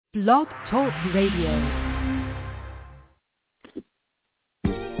Blog Talk Radio.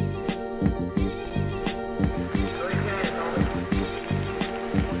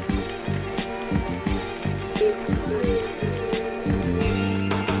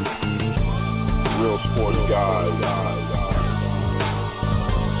 Real sports guys.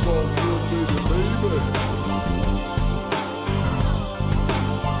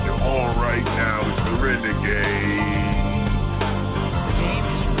 You're on right now. It's the Renegade.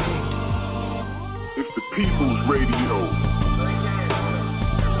 It's the People's Radio.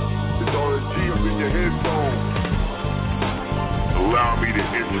 It's RSG up in your headphones. Allow me to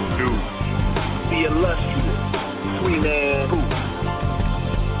introduce the illustrious Three-Man Booth.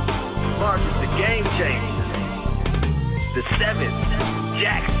 Marcus, the Game Changer. The Seventh,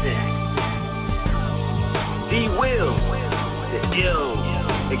 Jackson. D. Will, the ill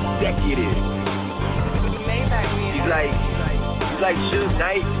executive. He's like Suge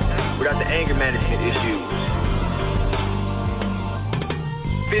Knight without the anger management issues.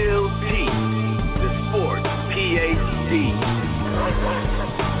 Phil T, the sports PhD.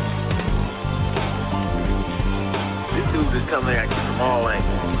 This dude is coming at you from all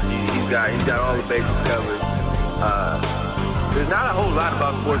angles. He's got all the bases covered. There's not a whole lot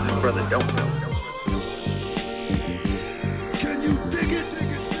about sports this brother don't know. Can you dig it,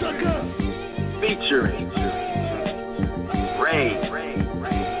 sucker? Featuring Ray,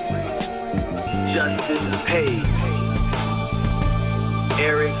 Justin Page,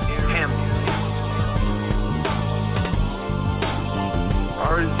 Eric Hamilton.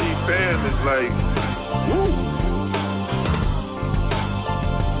 RSG fam is like, woo.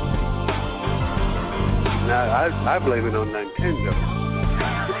 I blame it on Nintendo.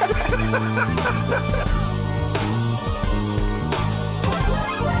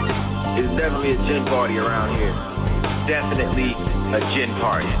 It's definitely a gin party around here. Definitely a gin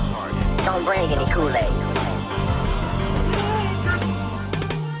party. Don't bring any Kool-Aid.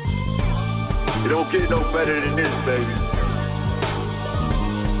 You don't get no better than this, baby.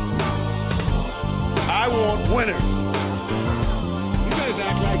 I want winners. You guys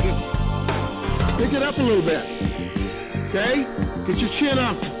act like it. Pick it up a little bit. Okay? Get your chin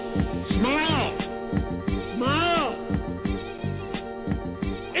up. Smile. Smile.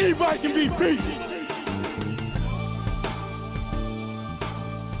 Anybody can be beat.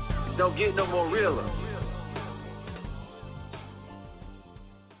 Don't get no more realer.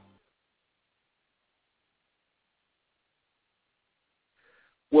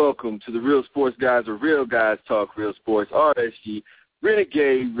 Welcome to the Real Sports Guys, where real guys talk real sports. RSG,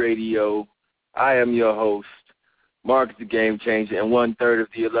 Renegade Radio. I am your host, Marcus the Game Changer, and 1/3 of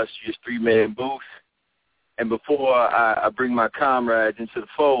the illustrious Three-Man Booth. And before I bring my comrades into the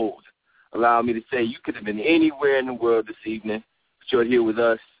fold, allow me to say you could have been anywhere in the world this evening, but you're here with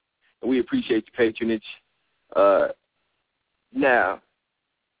us, and we appreciate your patronage. Now,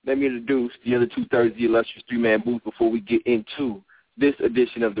 let me introduce the other 2/3 of the illustrious Three-Man Booth before we get into this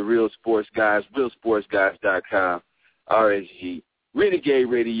edition of the Real Sports Guys, realsportsguys.com, RSG, Renegade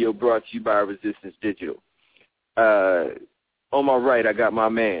Radio, brought to you by Resistance Digital. On my right, I got my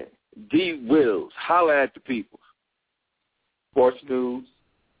man, D. Wills. Holla at the people. Sports news.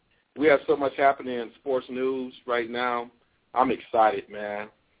 We have so much happening in sports news right now. I'm excited, man.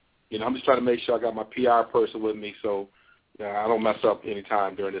 I'm just trying to make sure I got my PR person with me so I don't mess up any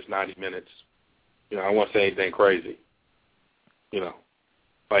time during this 90 minutes. I don't want to say anything crazy.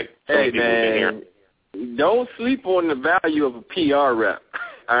 Hey, man, don't sleep on the value of a PR rep,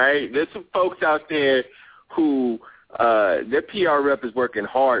 all right? There's some folks out there who their PR rep is working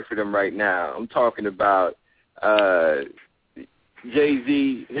hard for them right now. I'm talking about Jay-Z.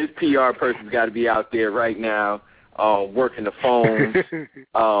 His PR person's got to be out there right now working the phones,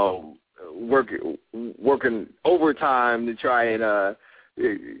 working overtime to try and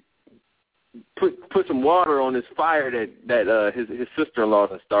put some water on this fire that his sister-in-law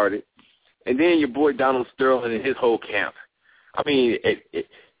has started. And then your boy Donald Sterling and his whole camp. I mean,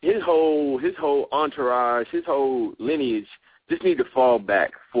 his whole entourage, his whole lineage just need to fall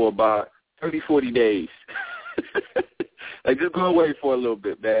back for about 30, 40 days. Just go away for a little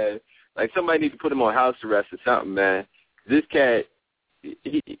bit, man. Somebody need to put him on house arrest or something, man. This cat,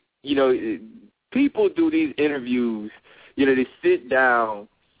 people do these interviews, they sit down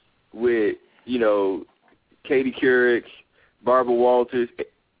with, Katie Couric, Barbara Walters,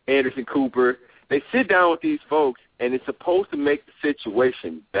 Anderson Cooper. They sit down with these folks, and it's supposed to make the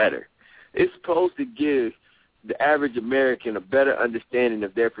situation better. It's supposed to give the average American a better understanding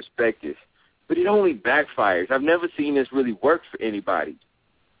of their perspective. But it only backfires. I've never seen this really work for anybody.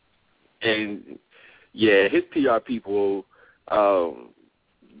 And, yeah, his PR people,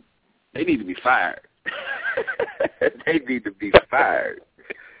 they need to be fired. They need to be fired.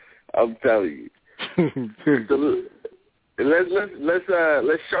 I'm telling you. So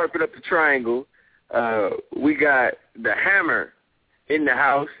let's sharpen up the triangle. We got the Hammer in the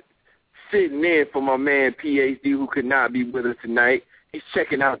house, sitting in for my man PhD, who could not be with us tonight. He's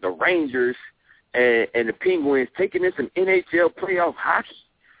checking out the Rangers and the Penguins, taking in some NHL playoff hockey.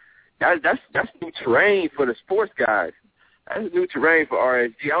 That's new terrain for the sports guys. That's new terrain for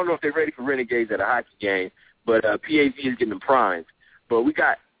RSG. I don't know if they're ready for Renegades at a hockey game, but PhD is getting them primed. But we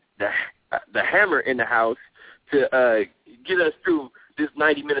got the Hammer in the house to get us through this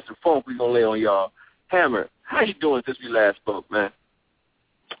 90 minutes of funk we're going to lay on y'all. Hammer, how you doing since we last spoke, man?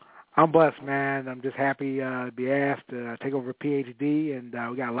 I'm blessed, man. I'm just happy to be asked to take over PhD, and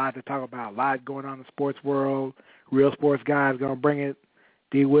we got a lot to talk about, a lot going on in the sports world. Real sports guys going to bring it.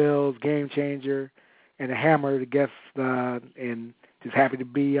 D. Wills, Game Changer, and the Hammer, the guests, and just happy to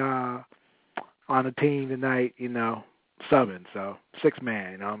be on the team tonight, subbing. So,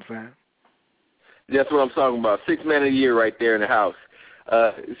 6-man, you know what I'm saying? That's what I'm talking about. 6-man of the year right there in the house.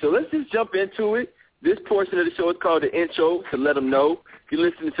 So let's just jump into it. This portion of the show is called the intro, to let them know. If you're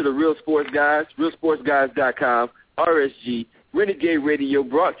listening to the Real Sports Guys, realsportsguys.com, RSG, Renegade Radio,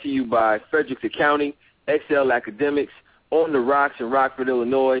 brought to you by Fredericks Accounting, XL Academics, On the Rocks in Rockford,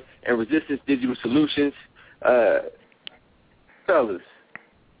 Illinois, and Resistance Digital Solutions. Fellas,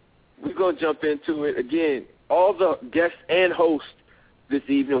 we're going to jump into it. Again, all the guests and hosts this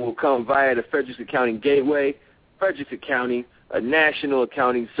evening will come via the Fredericks Accounting Gateway. Fredericks Accounting, a national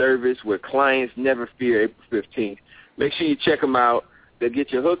accounting service where clients never fear. April 15th. Make sure you check them out. They'll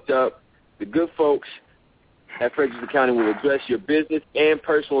get you hooked up. The good folks at Fredericks Accounting will address your business and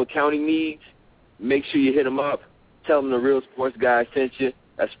personal accounting needs. Make sure you hit them up. Tell them the Real Sports Guy sent you.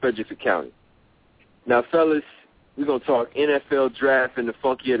 That's Fredericks Accounting. Now, fellas, we're going to talk NFL draft and the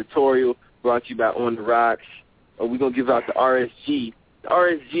funky editorial brought to you by On the Rocks. We're going to give out the RSG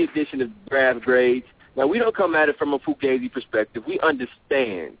edition of draft grades. Now, we don't come at it from a fugazi perspective. We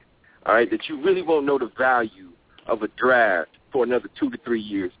understand, all right, that you really won't know the value of a draft for another 2 to 3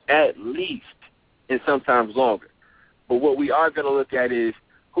 years, at least, and sometimes longer. But what we are going to look at is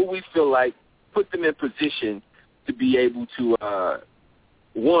who we feel like put them in position to be able to,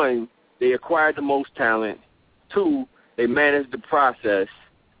 1, they acquired the most talent, 2, they managed the process,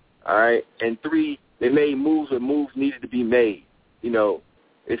 all right, and 3, they made moves when moves needed to be made.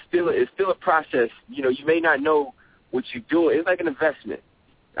 It's still a process. You may not know what you're doing. It's like an investment,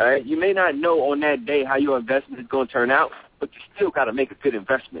 all right? You may not know on that day how your investment is going to turn out, but you still got to make a good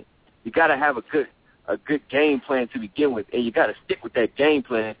investment. You got to have a good game plan to begin with, and you got to stick with that game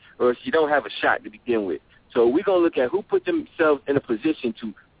plan, or else you don't have a shot to begin with. So we're going to look at who put themselves in a position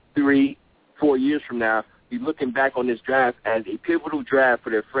to 3, 4 years from now be looking back on this draft as a pivotal draft for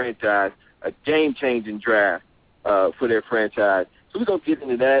their franchise, a game-changing draft for their franchise. So we're going to get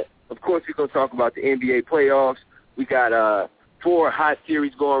into that. Of course, we're going to talk about the NBA playoffs. We got 4 hot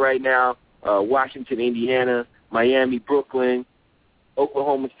series going right now, Washington, Indiana, Miami, Brooklyn,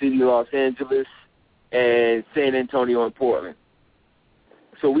 Oklahoma City, Los Angeles, and San Antonio and Portland.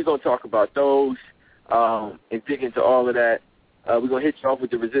 So we're going to talk about those and dig into all of that. We're going to hit you off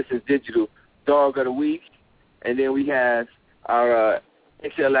with the Resistance Digital Dog of the Week, and then we have our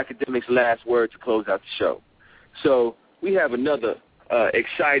XL Academics last word to close out the show. So we have another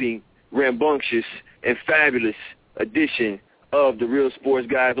exciting, rambunctious, and fabulous edition of the Real Sports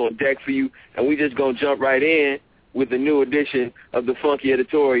Guys on deck for you, and we just going to jump right in with the new edition of the Funky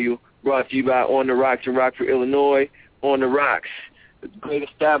Editorial brought to you by On the Rocks in Rockford, Illinois. On the Rocks, great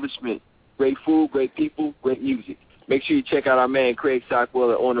establishment, great food, great people, great music. Make sure you check out our man Craig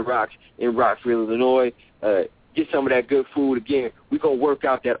Sockwell at On the Rocks in Rockford, Illinois. Get some of that good food. Again, we're going to work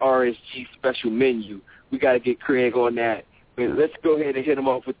out that RSG special menu. We got to get Craig on that. But let's go ahead and hit him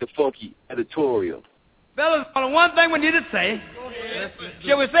off with the Funky Editorial. Fellas, only one thing we need to say.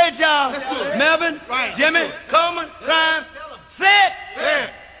 Shall we say it, y'all? Melvin, Jimmy, Coleman, Ryan, say it. Yeah.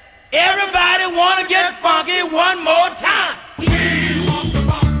 Everybody want to get funky one more time. We want the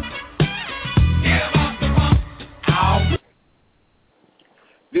funk. Give us the funk. Ow.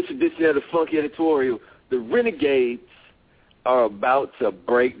 This edition of the Funky Editorial, the Renegades are about to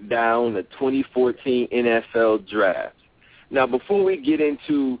break down the 2014 NFL Draft. Now, before we get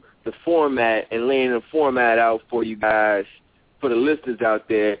into the format and laying the format out for you guys, for the listeners out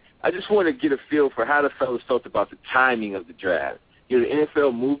there, I just want to get a feel for how the fellas felt about the timing of the draft. The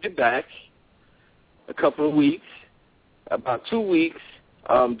NFL moved it back a couple of weeks, about 2 weeks,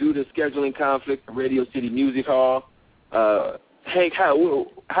 due to scheduling conflict at Radio City Music Hall. Hank, how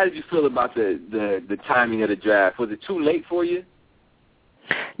did you feel about the timing of the draft? Was it too late for you?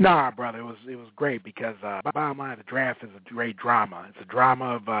 Nah, brother, it was great because bottom line, the draft is a great drama. It's a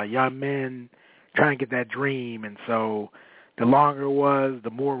drama of young men trying to get that dream, and so the longer it was, the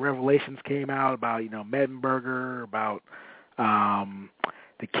more revelations came out about Mettenberger, about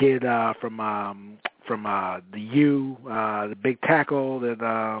the kid from the U, the big tackle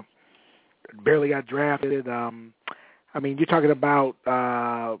that barely got drafted. I mean, you're talking about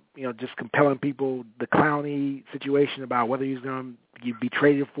just compelling people. The Clowney situation about whether he's going to be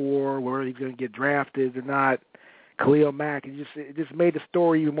traded for, whether he's going to get drafted or not. Khalil Mack. It just made the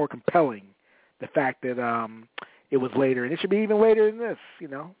story even more compelling. The fact that it was later, and it should be even later than this.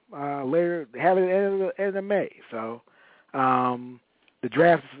 Later, have it at the end of May. So the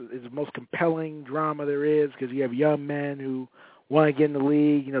draft is the most compelling drama there is because you have young men who want to get in the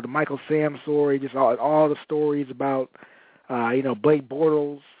league. The Michael Sam story, just all the stories about, Blake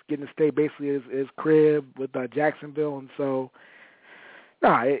Bortles getting to stay basically his crib with Jacksonville. And so,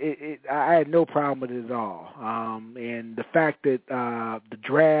 I had no problem with it at all. And the fact that the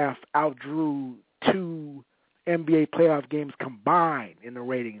draft outdrew 2 NBA playoff games combined in the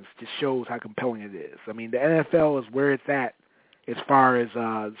ratings just shows how compelling it is. I mean, the NFL is where it's at as far as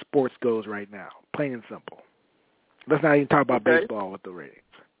sports goes right now, plain and simple. Let's not even talk about baseball with the ratings.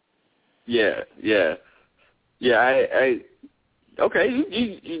 Yeah. You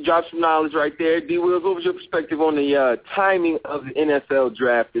dropped some knowledge right there. D. Wills, what was your perspective on the timing of the NFL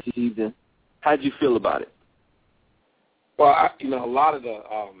draft this season? How'd you feel about it? Well, a lot of the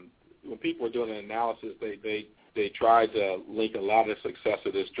when people were doing an analysis, they tried to link a lot of the success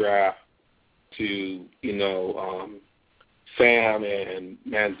of this draft to Sam and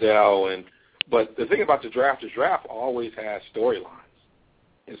Manziel But the thing about the draft always has storylines,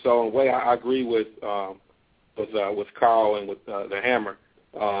 and so in a way, I agree with Carl and with the Hammer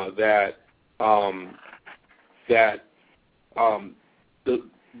that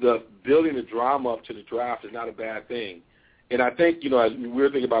the building the drama up to the draft is not a bad thing. And I think as we were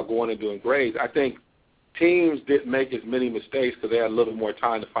thinking about going and doing grades, I think teams didn't make as many mistakes because they had a little more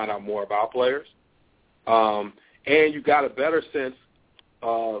time to find out more about players, and you got a better sense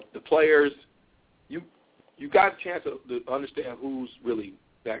of the players. You got a chance to understand who's really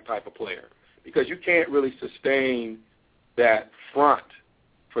that type of player because you can't really sustain that front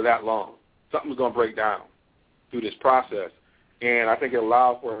for that long. Something's going to break down through this process, and I think it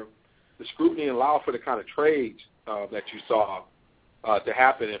allowed for the scrutiny and allowed for the kind of trades that you saw to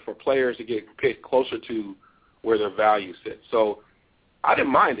happen and for players to get picked closer to where their value sits. So I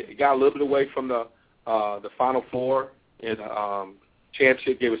didn't mind it. It got a little bit away from the Final Four and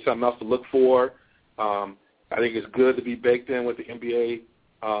championship, gave us something else to look for. I think it's good to be baked in with the NBA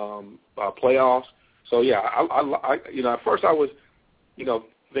playoffs. So yeah, I at first I was,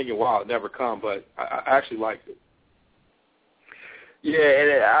 thinking, wow, it'd never come, but I actually liked it. Yeah,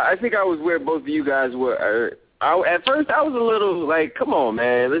 and I think I was where both of you guys were. At first I was a little like, come on,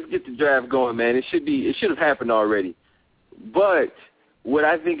 man, let's get the draft going, man. It should have happened already. But what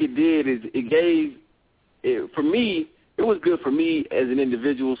I think it did is for me, it was good for me as an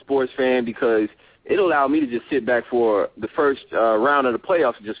individual sports fan because it allowed me to just sit back for the first round of the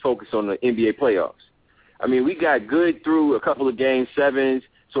playoffs and just focus on the NBA playoffs. I mean, we got good through a couple of Game 7s,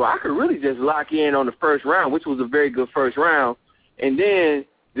 so I could really just lock in on the first round, which was a very good first round. And then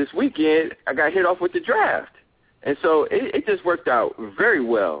this weekend, I got hit off with the draft. And so it just worked out very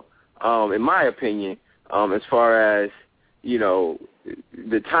well, in my opinion, as far as, the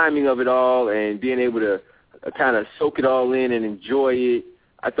timing of it all and being able to kind of soak it all in and enjoy it.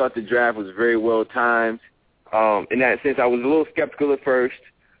 I thought the draft was very well timed. In that sense, I was a little skeptical at first,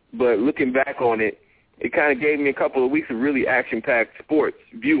 but looking back on it, it kind of gave me a couple of weeks of really action-packed sports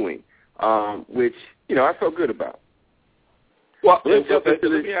viewing, which, I felt good about. Well, let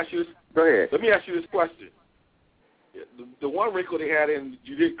me ask you this. Go ahead. Let me ask you this question. The one wrinkle they had in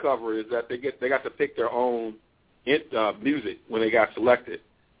you did cover is that they got to pick their own music when they got selected.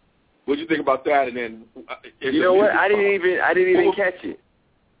 What did you think about that? And then you know what? I didn't even catch it.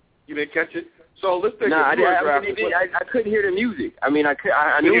 You didn't catch it? So let's take I couldn't hear the music. I mean, I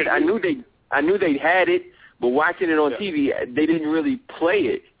knew they had it, but watching it on TV, they didn't really play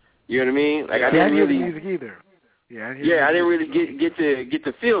it. You know what I mean? Like I didn't really hear the music either. I didn't really get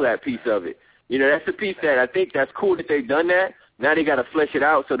to feel that piece of it. That's the piece that I think that's cool that they've done that. Now they got to flesh it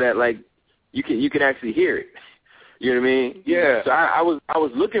out so that like you can actually hear it. You know what I mean? Yeah. So I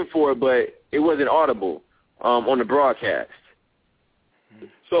was looking for it, but it wasn't audible on the broadcast.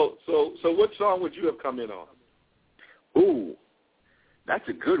 So what song would you have come in on? Ooh, that's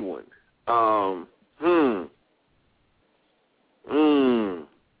a good one.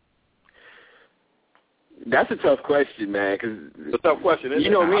 That's a tough question, man. Cause it's a tough question.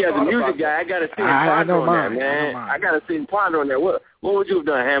 You know me as a music guy, I gotta sit and ponder on that, man. I gotta sit and ponder on that. What would you have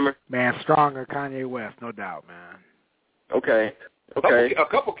done, Hammer? Man, Stronger, Kanye West, no doubt, man. Okay. A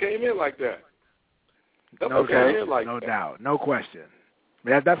couple came in like that. No doubt, no question.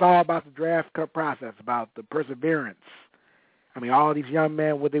 That's all about the draft process, about the perseverance. I mean, all these young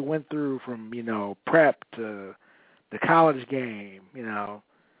men, what they went through from, prep to the college game,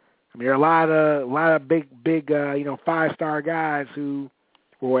 I mean, there are a lot of big, 5-star guys who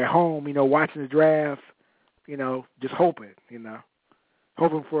were at home, watching the draft, just hoping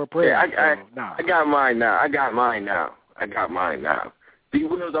for a prayer. Yeah, I got mine now. D.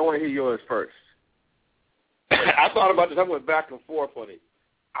 Wills, I want to hear yours first. I thought about this. I went back and forth on it.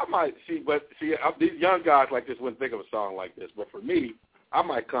 I might these young guys like this wouldn't think of a song like this, but for me, I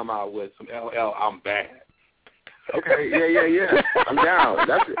might come out with some LL I'm Bad. Okay, yeah. I'm down.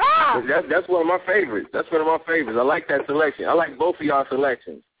 That's one of my favorites. I like that selection. I like both of y'all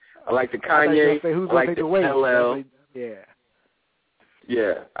selections. I like the Kanye. I like the LL.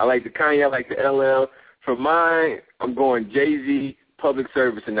 Yeah. I like the Kanye. I like the LL. For mine, I'm going Jay-Z public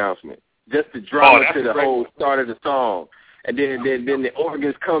service announcement. Just the drama to the whole start of the song. And then the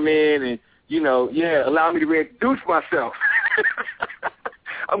organs come in and, allow me to reintroduce myself.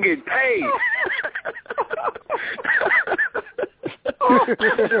 I'm getting paid.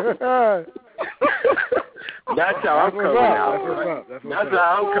 That's how I'm coming out. That's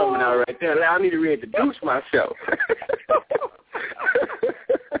how I'm coming out right there. Allow me to reintroduce myself.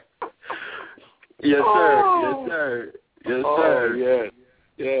 Yes, sir.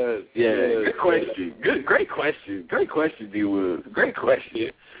 Yes. Good question. Great question, D. Woods. Great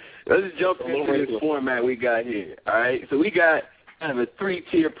question. Let's just jump into this format we got here. All right. So we got kind of a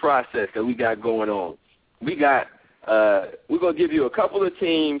 3-tier process that we got going on. We got we're gonna give you a couple of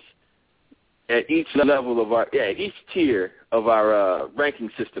teams at each level of each tier of our ranking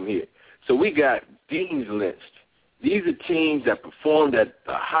system here. So we got Dean's List. These are teams that performed at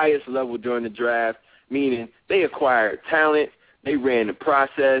the highest level during the draft, meaning they acquired talent. They ran the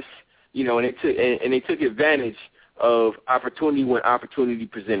process, and they took advantage of opportunity when opportunity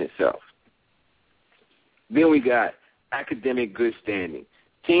presented itself. Then we got academic good standing,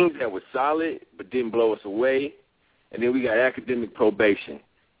 teams that were solid but didn't blow us away. And then we got academic probation,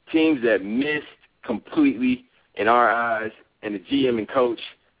 teams that missed completely in our eyes, and the GM and coach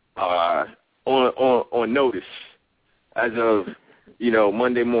are on notice as of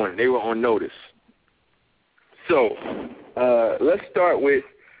Monday morning. They were on notice. So let's start with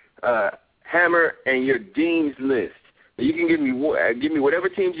Hammer and your Dean's List. You can give me whatever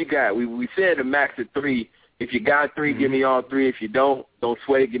teams you got. We said a max of 3. If you got 3, give me all 3. If you don't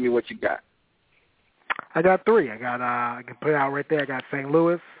sweat it. Give me what you got. I got 3. I can put it out right there. I got St.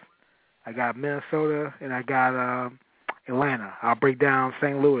 Louis, I got Minnesota, and I got Atlanta. I'll break down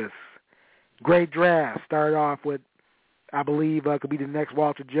St. Louis. Great draft. Started off with, I believe, could be the next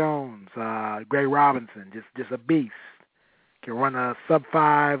Walter Jones. Greg Robinson, just a beast. Can run a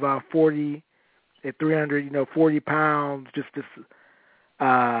sub-5 40 at 340 pounds. Just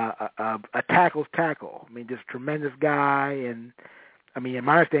a tackle's tackle. I mean, just tremendous guy. And I mean, in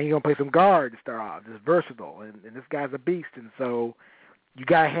my understanding, he's gonna play some guard to start off. Just versatile, and this guy's a beast. And so you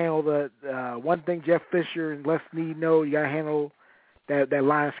gotta handle the one thing Jeff Fisher and Les Snead know. You gotta handle that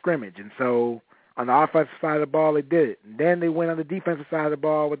line of scrimmage. And so on the offensive side of the ball, they did it. And then they went on the defensive side of the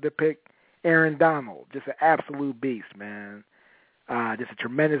ball with their pick, Aaron Donald. Just an absolute beast, man. Just a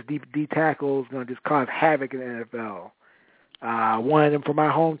tremendous D tackle. Is going to just cause havoc in the NFL. Wanted him for my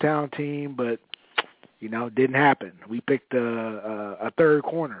hometown team, but, didn't happen. We picked a third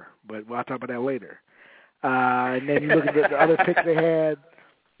corner, but I'll talk about that later. And then you look at the other picks they had,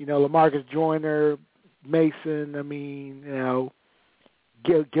 LaMarcus Joyner, Mason,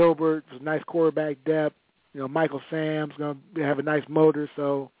 Gilbert, nice quarterback depth. Michael Sam's going to have a nice motor,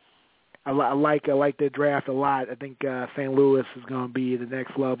 so I like their draft a lot. I think St. Louis is going to be the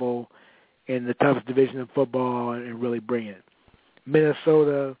next level in the toughest division of football and really bring it.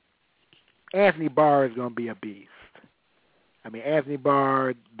 Minnesota, Anthony Barr is going to be a beast. I mean, Anthony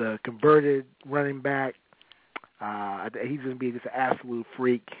Barr, the converted running back, he's going to be just an absolute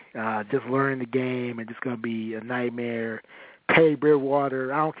freak, just learning the game and just going to be a nightmare. Teddy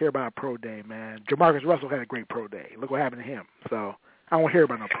Bridgewater, I don't care about a pro day, man. Jamarcus Russell had a great pro day. Look what happened to him. So I don't want to hear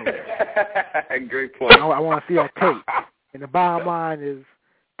about no pro day. Great point. I want to see on tape. And the bottom line is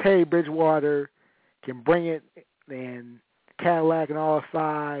Teddy Bridgewater can bring it, and Cadillac and all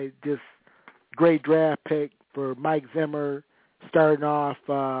aside, just great draft pick for Mike Zimmer starting off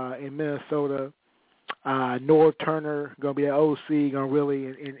in Minnesota. Norv Turner going to be an OC, going to really,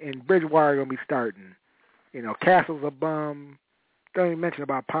 and Bridgewater going to be starting. Castle's a bum. Don't even mention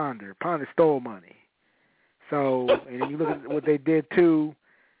about Ponder. Ponder stole money. So, and then you look at what they did too.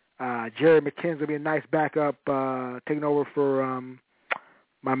 Jerry McKinnon's gonna be a nice backup, taking over for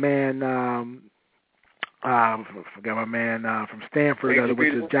my man. Forgot my man from Stanford that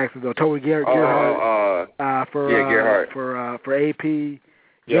went to Jacksonville. Toby Gerhardt. For AP.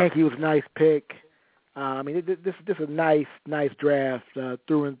 Yeah. Yankee was a nice pick. This is a nice draft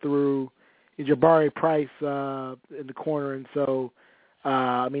through and through. Jabari Price in the corner, and so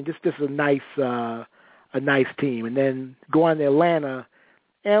this is a nice team. And then go on to Atlanta,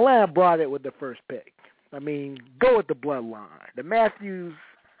 and Atlanta brought it with the first pick. Go with the bloodline. The Matthews,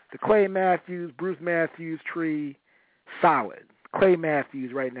 the Clay Matthews, Bruce Matthews tree, solid. Clay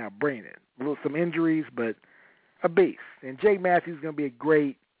Matthews right now, bringing it. Some injuries, but a beast. And Jake Matthews is going to be a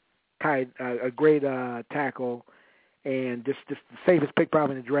great tackle, and just the safest pick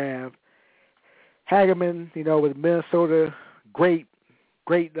probably in the draft. Hageman, with Minnesota, great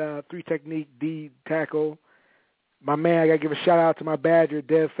three-technique D tackle. My man, I got to give a shout-out to my Badger,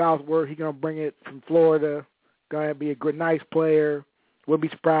 Des Southworth. He's going to bring it from Florida. Going to be a good, nice player. Wouldn't be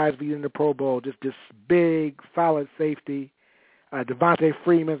surprised if he's in the Pro Bowl. Just big, solid safety. Devontae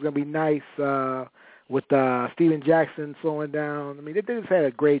Freeman's going to be nice with Steven Jackson slowing down. They just had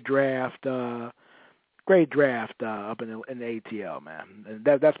a great draft up in the ATL, man. And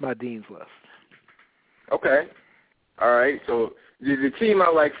that's my Dean's list. Okay. All right. So the team I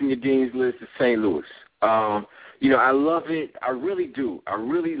like from your Dean's list is St. Louis. I love it. I really do. I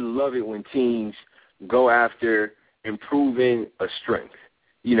really love it when teams go after improving a strength,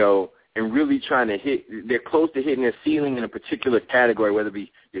 and really trying to they're close to hitting their ceiling in a particular category, whether it be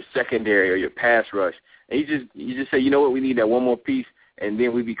your secondary or your pass rush. And you just say, we need that one more piece, and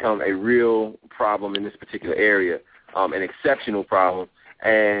then we become a real problem in this particular area, an exceptional problem.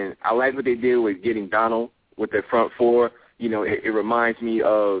 And I like what they did with getting Donald with their front four. It reminds me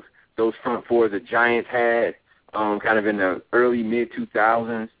of those front fours the Giants had kind of in the early,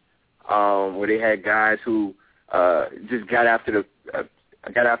 mid-2000s where they had guys who just got after the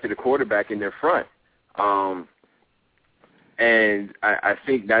quarterback in their front. And I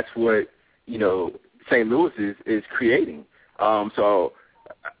think that's what, St. Louis is creating. So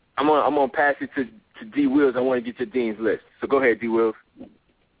I'm gonna pass it to D. Wills. I want to get your Dean's list. So go ahead, D. Wills.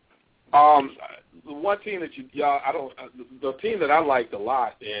 The one team that the team that I liked a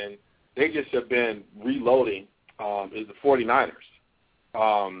lot, and they just have been reloading, is the 49ers.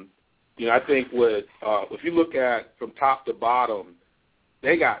 I think if you look at from top to bottom,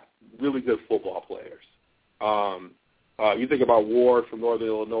 they got really good football players. You think about Ward from Northern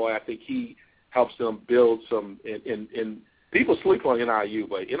Illinois. I think he helps them build some. And people sleep on NIU,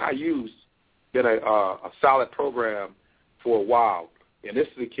 but NIU's been a solid program for a while. And this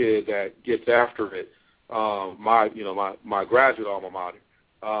is a kid that gets after it. My graduate alma mater.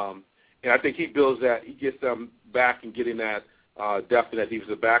 And I think he builds that. He gets them back and getting that depth in that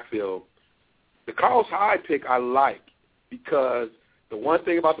defensive backfield. The Carlos Hyde pick I like because the one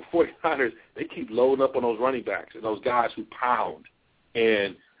thing about the 49ers, they keep loading up on those running backs and those guys who pound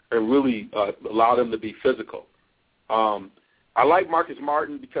and really allow them to be physical. I like Marcus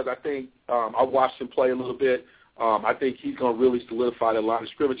Martin because I think I watched him play a little bit. I think he's going to really solidify their line of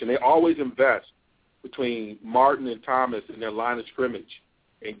scrimmage, and they always invest between Martin and Thomas in their line of scrimmage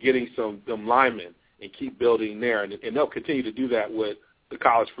and getting them linemen and keep building there, and they'll continue to do that with the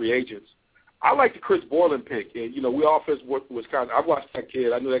college free agents. I like the Chris Borland pick, and we all worked with Wisconsin. I watched that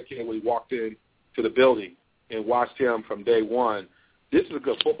kid. I knew that kid when he walked in to the building and watched him from day one. This is a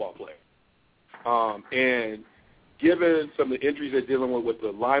good football player, and given some of the injuries they're dealing with the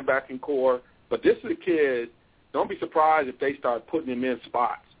linebacking core, but this is a kid. Don't be surprised if they start putting him in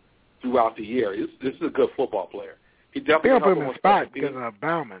spots throughout the year. This is a good football player. He definitely don't put him in spots because of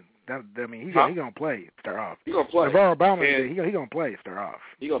Bauman. He's going to play start off. He's going to play. Navarro Bauman, he's going to play start off.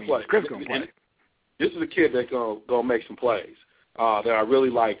 He's going to play. Chris going to play. This is a kid that's going to make some plays that I really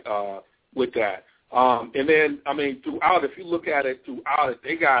like with that. And then, throughout, if you look at it throughout it,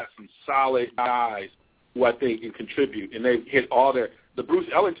 they got some solid guys who I think can contribute, and they hit all the Bruce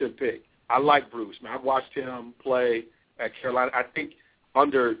Ellington pick. I like Bruce, man. I've watched him play at Carolina. I think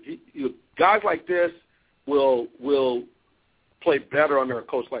guys like this will play better under a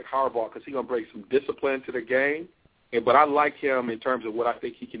coach like Harbaugh because he's going to bring some discipline to the game. But I like him in terms of what I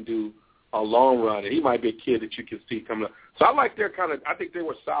think he can do a long run, and he might be a kid that you can see coming up. So I like I think they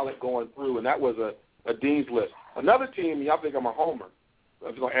were solid going through, and that was a Dean's list. Another team, y'all think I'm a homer.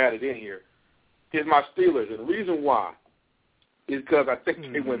 I'm just going to add it in here, is my Steelers. And the reason why is because I think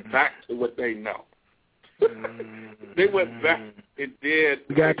they went back to what they know. They went back and did.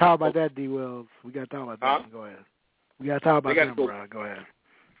 We got to talk about that, D. Wills. We got to talk about that. Go ahead. We got to talk about that, bro. Go ahead.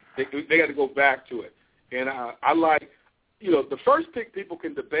 They got to go back to it. And I like, the first pick people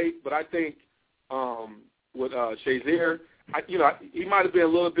can debate, but I think with Shazier, he might have been a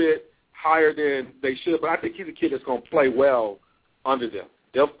little bit higher than they should, but I think he's a kid that's going to play well under them.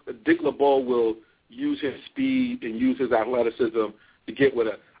 Dick LeBeau will use his speed and use his athleticism to get with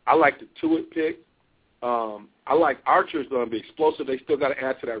it. I like the Tuitt pick. I like Archer's going to be explosive. They still got to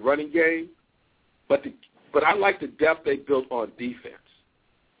add to that running game. But I like the depth they built on defense.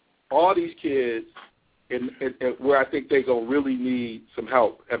 All these kids, and where I think they're going to really need some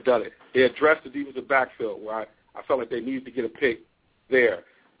help, have done it. They addressed the defensive backfield where I felt like they needed to get a pick there.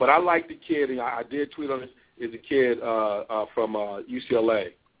 But I like the kid, and I did tweet on this, is a kid from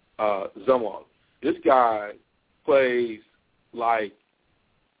UCLA, Zumwalt. This guy plays like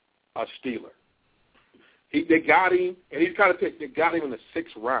a Steeler. They got him, and he's kind of picked. They got him in the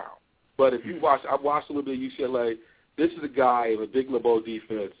 6th round. But if you watch, I watched a little bit of UCLA. This is a guy in a Dick LeBeau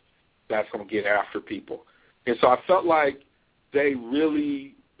defense that's going to get after people. And so I felt like they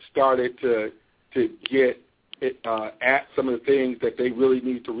really started to get at some of the things that they really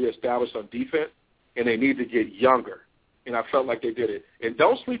need to reestablish on defense, and they need to get younger. And I felt like they did it. And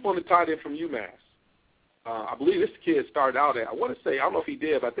don't sleep on the tight end from UMass. I believe this kid started out at, I want to say, I don't know if he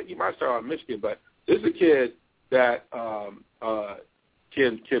did, but I think he might start out in Michigan, but this is a kid that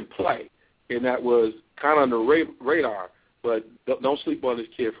can play, and that was kind of on the radar. But don't sleep on this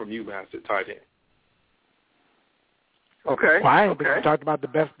kid from UMass at tight end. Okay. Well, I think talked about the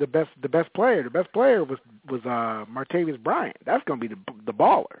best player. The best player was Martavis Bryant. That's going to be the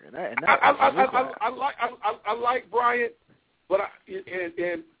baller. I like Bryant, but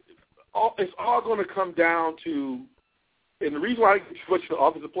it's all going to come down to, and the reason why I switch to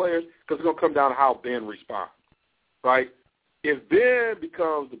offensive players, because it's going to come down to how Ben responds, right? If Ben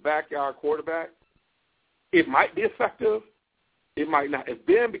becomes the backyard quarterback, it might be effective. It might not. If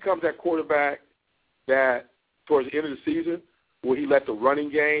Ben becomes that quarterback that towards the end of the season where he let the running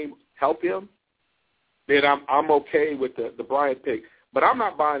game help him, then I'm okay with the Bryant pick. But I'm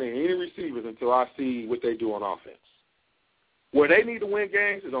not buying any receivers until I see what they do on offense. Where they need to win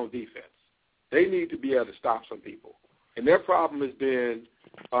games is on defense. They need to be able to stop some people. And their problem has been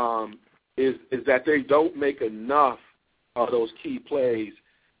is that they don't make enough of those key plays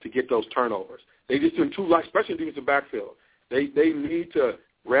to get those turnovers. They just do too much, especially in defensive backfield. They need to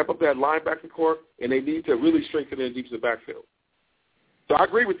ramp up that linebacker corps, and they need to really strengthen their defensive backfield. So I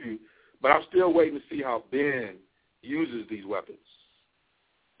agree with you, but I'm still waiting to see how Ben uses these weapons.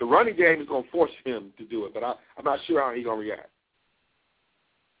 The running game is going to force him to do it, but I'm not sure how he's going to react.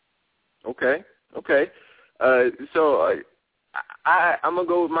 Okay. So I'm going to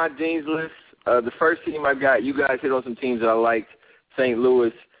go with my Dean's list. The first team I got, you guys hit on some teams that I liked, St.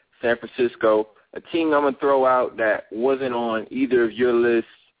 Louis, San Francisco. A team I'm going to throw out that wasn't on either of your lists,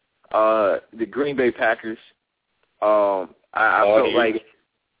 the Green Bay Packers. I felt like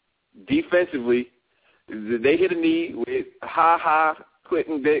defensively, they hit a need with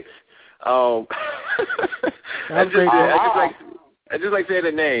Quentin Dix. I just like saying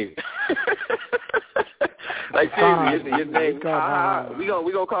the name. Like seriously, his name. We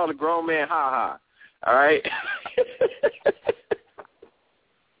gonna call the grown man All right.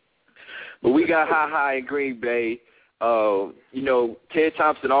 But we got in Green Bay. Ted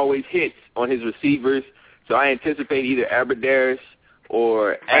Thompson always hits on his receivers, so I anticipate either Aberdarius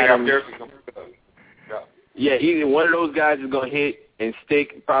or Adam. Yeah, either one of those guys is going to hit and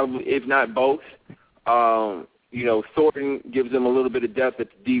stick, probably, if not both. Thornton gives them a little bit of depth at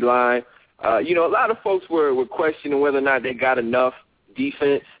the D-line. A lot of folks were questioning whether or not they got enough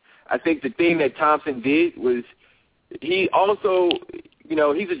defense. I think the thing that Thompson did was he also,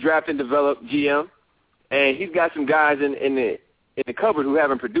 he's a draft and develop GM, and he's got some guys in the cupboard who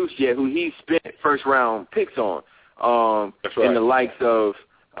haven't produced yet, who he spent first-round picks on. That's right. In the likes of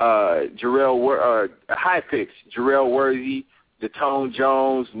high picks, Jarrell Worthy, Detone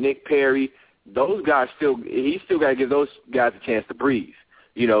Jones, Nick Perry. Those guys he's still got to give those guys a chance to breathe.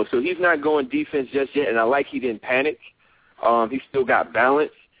 So he's not going defense just yet, and I like he didn't panic. He still got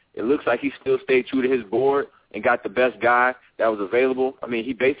balance. It looks like he still stayed true to his board and got the best guy that was available. I mean,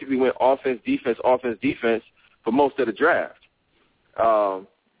 he basically went offense, defense for most of the draft. I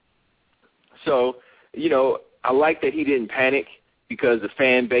like that he didn't panic because the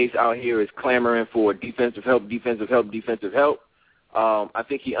fan base out here is clamoring for defensive help. I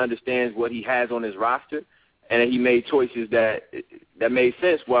think he understands what he has on his roster, and he made choices that made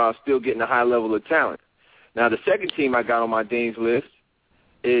sense while still getting a high level of talent. Now, the second team I got on my Dean's list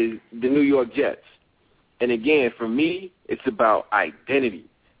is the New York Jets. And again, for me, it's about identity.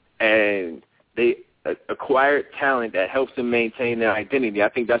 And they acquired talent that helps them maintain their identity. I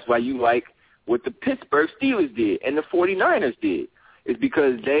think that's why you like what the Pittsburgh Steelers did and the 49ers did. It's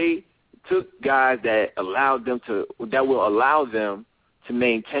because they took guys that will allow them to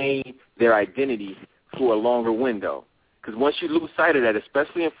maintain their identity for a longer window. Because once you lose sight of that,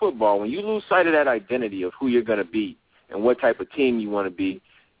 especially in football, when you lose sight of that identity of who you're going to be and what type of team you want to be,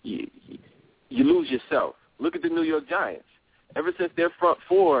 you lose yourself. Look at the New York Giants. Ever since their front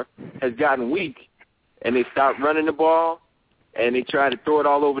four has gotten weak and they stopped running the ball and they try to throw it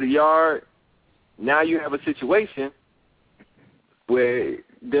all over the yard, now you have a situation where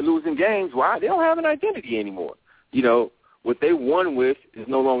they're losing games. Why? They don't have an identity anymore. You know, what they won with is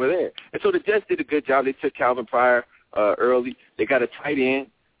no longer there. And so the Jets did a good job. They took Calvin Pryor early. They got a tight end,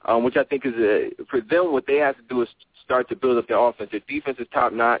 which I think is for them what they have to do is start to build up their offense. Their defense is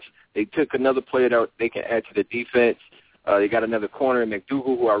top-notch. They took another player that they can add to the defense. They got another corner,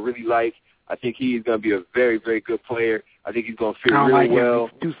 McDougal, who I really like. I think he's going to be a very, very good player. I think he's going to fit really well.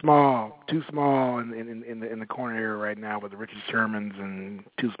 He's too small in the corner area right now with the Richard Shermans and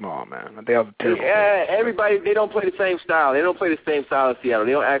too small, man. They are terrible. Yeah, everybody, they don't play the same style. They don't play the same style as Seattle.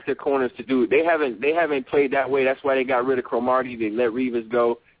 They don't ask their corners to do it. They haven't played that way. That's why they got rid of Cromartie. They let Reeves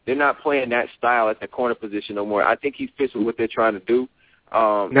go. They're not playing that style at the corner position no more. I think he fits with what they're trying to do.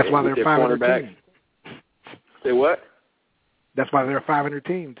 That's why they're a 500 team. Say what? That's why they're a 500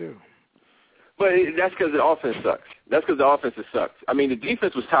 team too. But that's because the offense sucks. That's because the offense sucks. I mean, the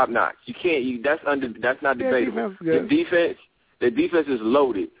defense was top notch. That's not debatable. The defense is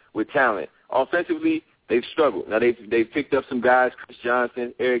loaded with talent. Offensively, they've struggled. Now they've picked up some guys: Chris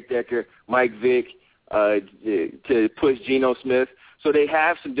Johnson, Eric Decker, Mike Vick, to push Geno Smith. So they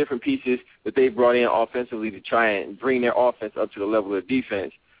have some different pieces that they've brought in offensively to try and bring their offense up to the level of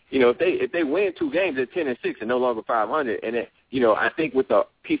defense. You know, if they win 2 games at 10-6 and no longer 500, and I think with the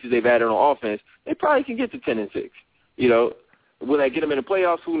pieces they've added on offense, they probably can get to 10-6. You know, will that get them in the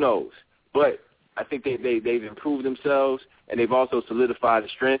playoffs? Who knows? But I think they've improved themselves, and they've also solidified the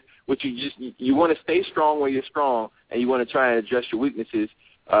strength. Which you want to stay strong where you're strong, and you want to try and address your weaknesses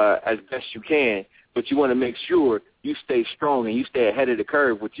as best you can. But you want to make sure you stay strong and you stay ahead of the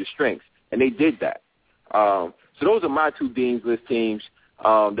curve with your strengths, and they did that. So those are my 2 Dean's List teams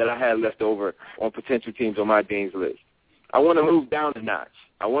that I had left over on potential teams on my Dean's List. I want to move down a notch.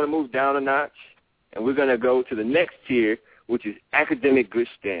 And we're going to go to the next tier, which is academic good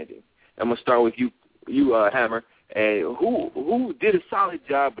standing. I'm going to start with you, Hammer. And who did a solid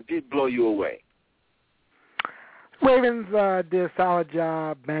job but did blow you away? Ravens did a solid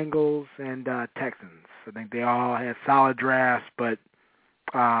job. Bengals and Texans. I think they all had solid drafts, but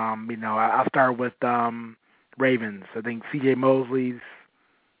I'll start with Ravens. I think C.J. Mosley's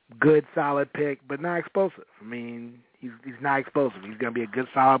good, solid pick, but not explosive. I mean, he's not explosive. He's going to be a good,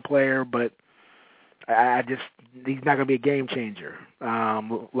 solid player, but he's not going to be a game changer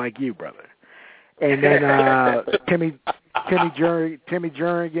like you, brother. And then Timmy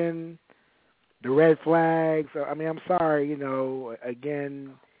Jernigan, the red flags. I mean, I'm sorry,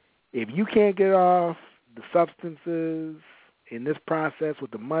 again, if you can't get off the substances in this process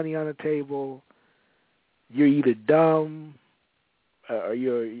with the money on the table, you're either dumb or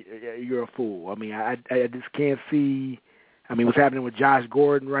you're a fool. I mean, I just can't see. I mean, what's happening with Josh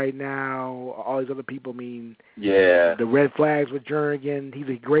Gordon right now, all these other people. I mean, yeah, the red flags with Jernigan. He's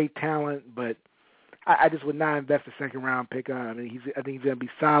a great talent, but I just would not invest a second-round pick on him. I mean, I think he's going to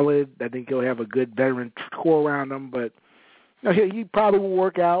be solid. I think he'll have a good veteran core around him, but he probably will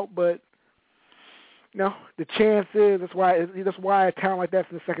work out. But the chances. That's why a talent like that's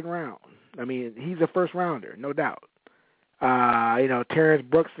in the second round. I mean, he's a first-rounder, no doubt. Terrence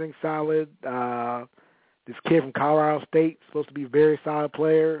Brooks thinks solid. This kid from Colorado State supposed to be a very solid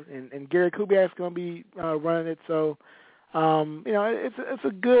player, and Gary Kubiak's going to be running it. So, it's a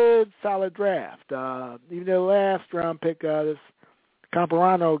good, solid draft. Even the last round pick, this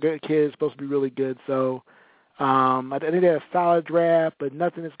Camparano kid is supposed to be really good. So, I think they're a solid draft, but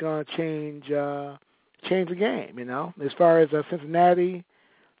nothing is going to change the game. As far as Cincinnati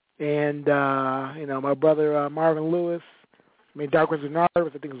and my brother Marvin Lewis. I mean, Darqueze Dennard, I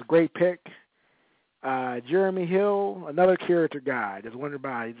think it was a great pick. Jeremy Hill, another character guy. Just wonder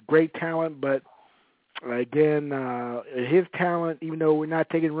about it. He's great talent, but again, his talent, even though we're not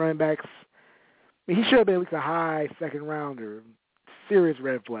taking running backs, I mean, he should have been at least a high second rounder. Serious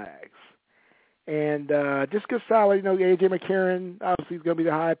red flags. And just good solid, A.J. McCarron, obviously he's going to be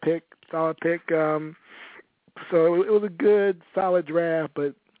the high pick, solid pick. So it was a good, solid draft,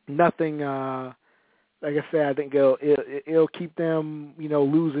 but nothing, like I said, I think it'll keep them,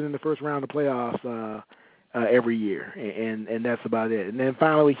 losing in the first round of the playoffs every year, and that's about it. And then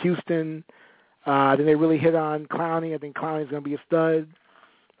finally, Houston. Then they really hit on Clowney. I think Clowney's going to be a stud.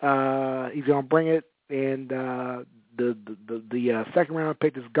 He's going to bring it, and the second round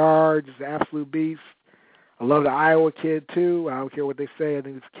pick is guard, just an absolute beast. I love the Iowa kid too. I don't care what they say. I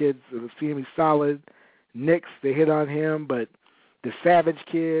think this kid's extremely solid. Nix, they hit on him, but the Savage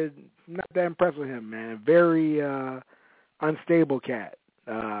kid, not that impressed with him, man. Very unstable cat.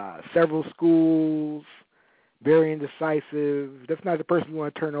 Several schools, very indecisive. That's not the person you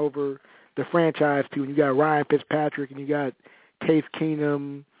want to turn over the franchise to when you got Ryan Fitzpatrick and you got Case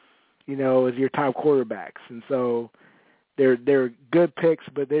Keenum, as your top quarterbacks. And so they're good picks,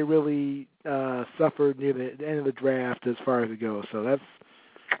 but they really suffered near the end of the draft as far as it goes. So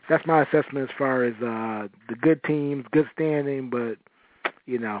that's my assessment as far as the good teams, good standing, but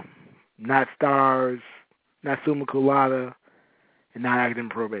not stars, not summa cum laude, and not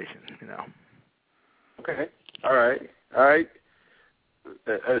academic probation. Okay. All right.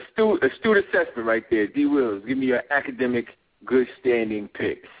 Astute assessment right there. D. Wills, give me your academic good standing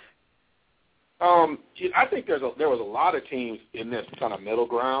picks. I think there was a lot of teams in this kind of middle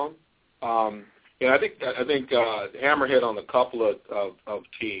ground, and I think Hammer hit on a couple of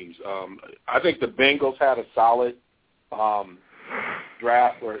teams. I think the Bengals had a solid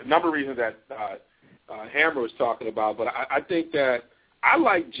draft for a number of reasons that Hammer was talking about, but I think that I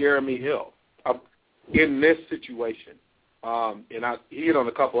like Jeremy Hill in this situation. And he hit on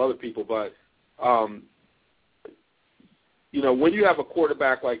a couple other people, but, when you have a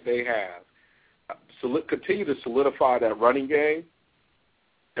quarterback like they have, continue to solidify that running game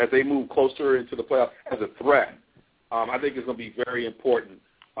as they move closer into the playoffs as a threat, I think is going to be very important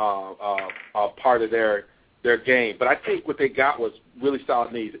part of their game. But I think what they got was really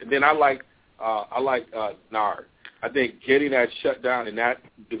solid needs. And then I like Nard. I think getting that shutdown in that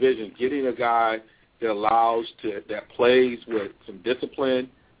division, getting a guy that plays with some discipline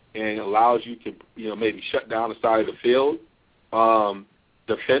and allows you to maybe shut down the side of the field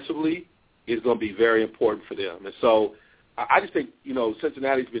defensively is going to be very important for them. And so I just think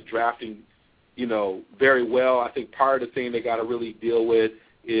Cincinnati's been drafting very well. I think part of the thing they got to really deal with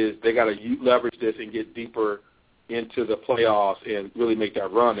is they got to leverage this and get deeper into the playoffs and really make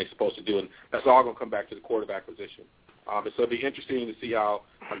that run they're supposed to do. And that's all going to come back to the quarterback position. And so it'll be interesting to see how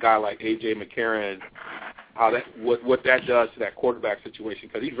a guy like A.J. McCarron, what that does to that quarterback situation,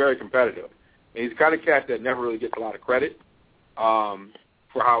 because he's very competitive. And he's the kind of cat that never really gets a lot of credit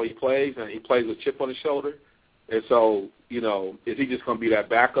for how he plays, and he plays with a chip on his shoulder. And so, is he just going to be that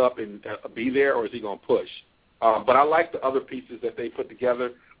backup and be there, or is he going to push? But I like the other pieces that they put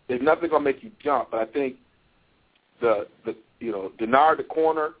together. There's nothing going to make you jump, but I think Denard, the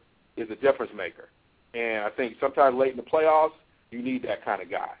corner, is a difference maker. And I think sometimes late in the playoffs, you need that kind of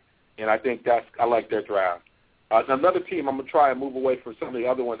guy. And I think I like their draft. Another team, I'm going to try and move away from some of the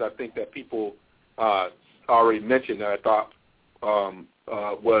other ones I think that people already mentioned that I thought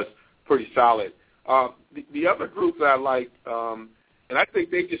was pretty solid. The other group that I like, and I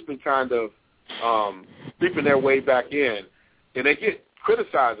think they've just been kind of creeping their way back in, and they get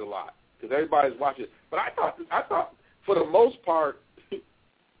criticized a lot because everybody's watching. But I thought for the most part,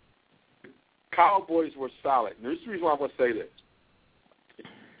 Cowboys were solid. And this is the reason why I want to say this.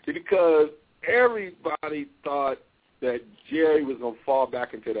 Because everybody thought that Jerry was going to fall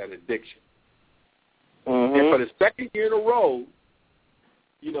back into that addiction. Mm-hmm. And for the second year in a row,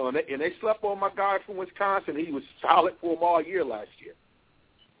 and they slept on my guy from Wisconsin. He was solid for them all year last year.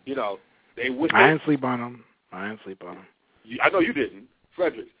 I didn't sleep on him. I know you didn't,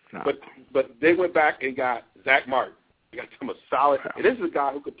 Frederick. No. But they went back and got Zach Martin. They got him a solid. And this is a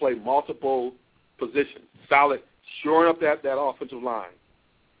guy who could play multiple positions. Solid, shoring up that offensive line.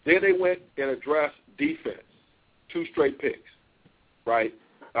 Then they went and addressed defense. 2 straight picks, right?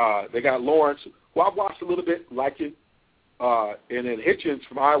 They got Lawrence, who I watched a little bit, like him. And then Hitchens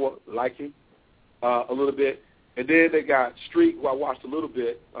from Iowa, like him a little bit. And then they got Street, who I watched a little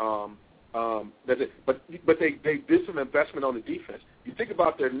bit. But they did some investment on the defense. You think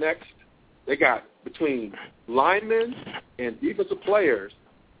about their next, they got between linemen and defensive players,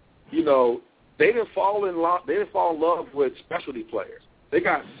 they didn't fall in love with specialty players. They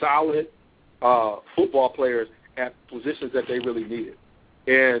got solid football players at positions that they really needed.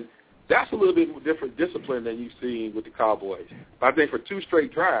 And that's a little bit different discipline than you've seen with the Cowboys. I think for 2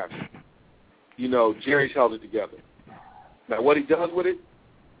 straight drafts, Jerry's held it together. Now, what he does with it,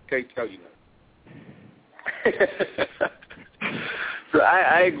 can't tell you that. So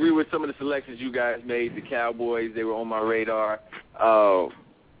I agree with some of the selections you guys made. The Cowboys, they were on my radar. The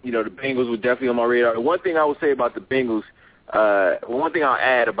Bengals were definitely on my radar. One thing I will say about the Bengals, one thing I'll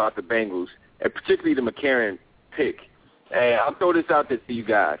add about the Bengals, and particularly the McCarron pick. And I'll throw this out there to you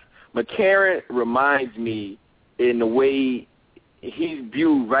guys. McCarron reminds me in the way he's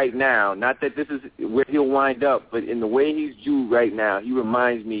viewed right now, not that this is where he'll wind up, but in the way he's viewed right now, he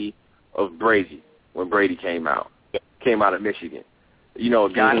reminds me of Brady when Brady came out of Michigan. You know,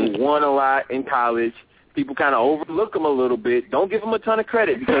 a guy who won a lot in college. People kind of overlook him a little bit. Don't give him a ton of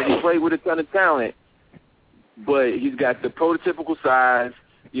credit because he played with a ton of talent. But he's got the prototypical size,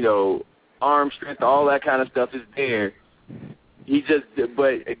 you know, arm strength, all that kind of stuff is there.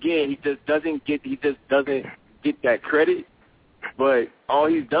 But again, he just doesn't get that credit. But all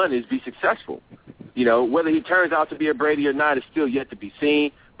he's done is be successful. You know, whether he turns out to be a Brady or not is still yet to be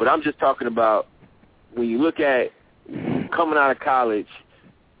seen. But I'm just talking about when you look at coming out of college,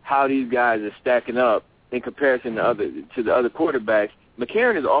 how these guys are stacking up in comparison to the other quarterbacks.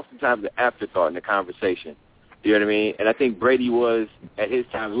 McCarron is oftentimes the afterthought in the conversation. You know what I mean? And I think Brady was at his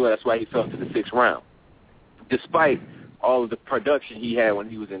time as well. That's why he fell to the 6th round. Despite all of the production he had when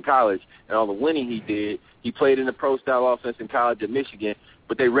he was in college and all the winning he did, he played in the pro-style offense in college at Michigan,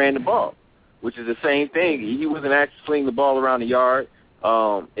 but they ran the ball, which is the same thing. He wasn't actually flinging the ball around the yard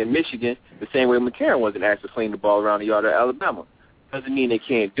in Michigan the same way McCarron wasn't actually flinging the ball around the yard at Alabama. Doesn't mean they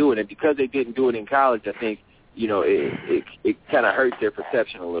can't do it. And because they didn't do it in college, I think, you know, it kind of hurts their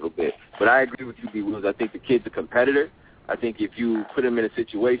perception a little bit. But I agree with you, B. Wills. I think the kid's a competitor. I think if you put him in a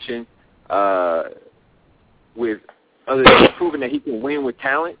situation with other than proving that he can win with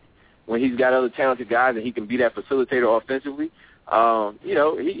talent, when he's got other talented guys and he can be that facilitator offensively, you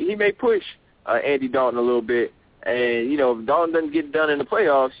know, he may push Andy Dalton a little bit. And, you know, if Dalton doesn't get done in the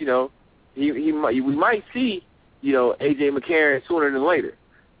playoffs, you know, we might see, you know, A.J. McCarron sooner than later.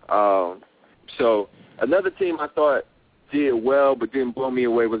 So another team I thought did well but didn't blow me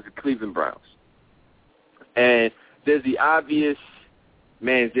away was the Cleveland Browns. And there's the obvious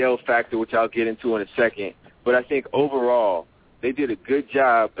Manziel factor, which I'll get into in a second. But I think overall they did a good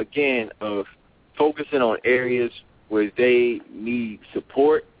job, again, of focusing on areas where they need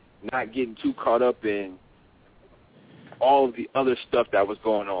support, not getting too caught up in all of the other stuff that was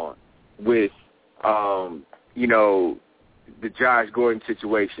going on with, you know, the Josh Gordon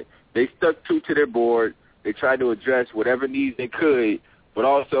situation. They stuck true to their board. They tried to address whatever needs they could, but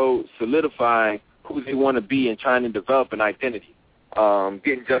also solidifying who they want to be and trying to develop an identity.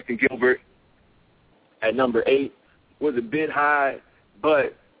 Getting Justin Gilbert at number 8 was a bit high,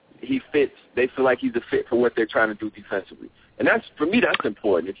 but he fits. They feel like he's a fit for what they're trying to do defensively. And that's, for me, that's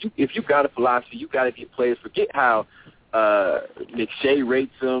important. If you got a philosophy, you got to get players. Forget how McShay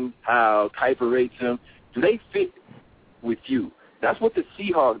rates them, how Kiper rates them. Do they fit with you? That's what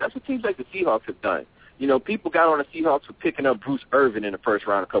teams like the Seahawks have done. You know, people got on the Seahawks for picking up Bruce Irvin in the first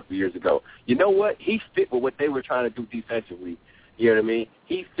round a couple of years ago. You know what? He fit with what they were trying to do defensively. You know what I mean?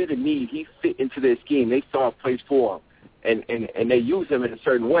 He fit a need. He fit into their scheme. They saw a place for him, and they use him in a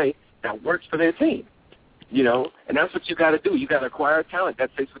certain way that works for their team. You know, and that's what you got to do. You got to acquire talent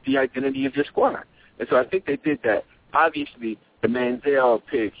that fits with the identity of your squad. And so I think they did that. Obviously, the Manziel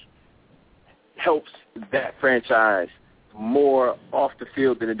pick helps that franchise more off the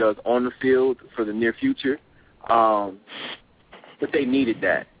field than it does on the field for the near future. But they needed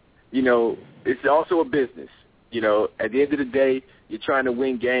that. You know, it's also a business. You know, at the end of the day, you're trying to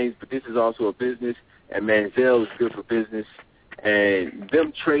win games, but this is also a business, and Manziel is good for business. And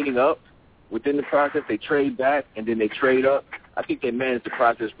them trading up within the process, they trade back, and then they trade up. I think they managed the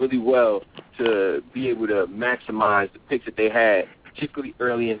process really well to be able to maximize the picks that they had, particularly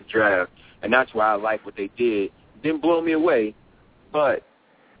early in the draft. And that's why I like what they did. Didn't blow me away, but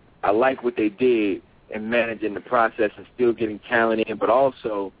I like what they did in managing the process and still getting talent in, but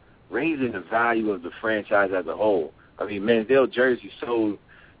also raising the value of the franchise as a whole. I mean, Manziel jerseys sold,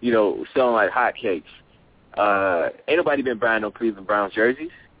 you know, selling like hotcakes. Ain't nobody been buying no Cleveland Browns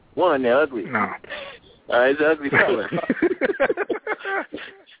jerseys. One, they're ugly. No. It's an ugly color.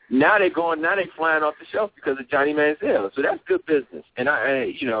 Now they flying off the shelf because of Johnny Manziel. So that's good business. And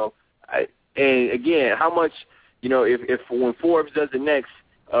and again, how much, you know, if when Forbes does the next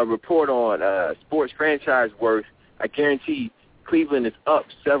report on sports franchise worth, I guarantee Cleveland is up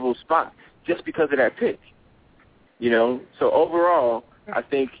several spots just because of that pick. You know, so overall, I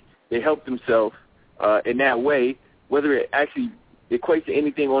think they helped themselves in that way. Whether it actually equates to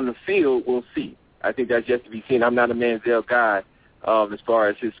anything on the field, we'll see. I think that's yet to be seen. I'm not a Manziel guy as far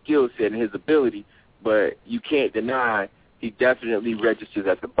as his skill set and his ability, but you can't deny he definitely registers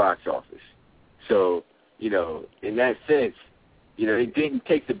at the box office. So, you know, in that sense, you know, they didn't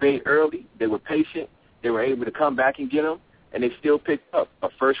take the bait early. They were patient. They were able to come back and get him, and they still picked up a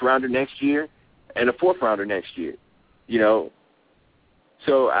first-rounder next year and a fourth-rounder next year, you know.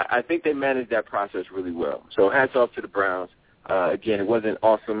 So I think they managed that process really well. So hats off to the Browns. Again, it wasn't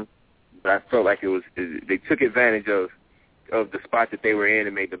awesome, but I felt like they took advantage of the spot that they were in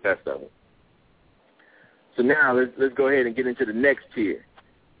and made the best of it. So now let's go ahead and get into the next tier,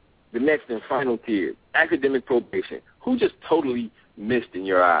 the next and final tier, academic probation. Who just totally missed in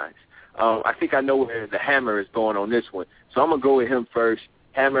your eyes? I think I know where the Hammer is going on this one, so I'm going to go with him first.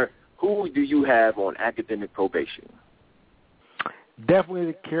 Hammer, who do you have on academic probation? Definitely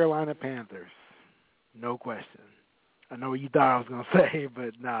the Carolina Panthers, no question. I know what you thought I was going to say,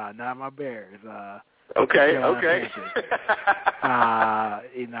 but nah, not my Bears. Okay.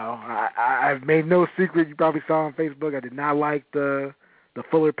 I've made no secret. You probably saw on Facebook. I did not like the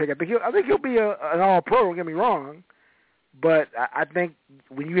Fuller pick. I think he'll be an All-Pro. Don't get me wrong, but I think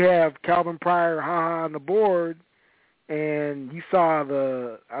when you have Calvin Pryor, on the board, and you saw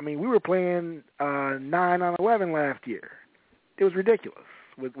we were playing 9 on 11 last year. It was ridiculous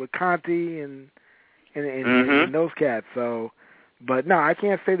with Conti and those cats. So. But, no, I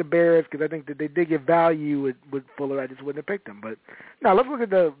can't say the Bears because I think that they did get value with Fuller. I just wouldn't have picked them. But, no, let's look at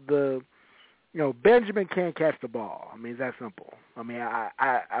the Benjamin can't catch the ball. I mean, it's that simple. I mean,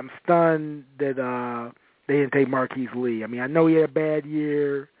 I'm stunned that they didn't take Marquise Lee. I mean, I know he had a bad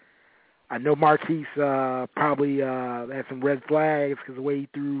year. I know Marquise probably had some red flags because the way he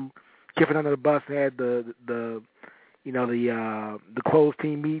threw Kiffin under the bus and had the closed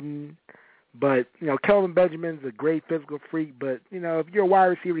team meeting. But, Kelvin Benjamin's a great physical freak, but, if you're a wide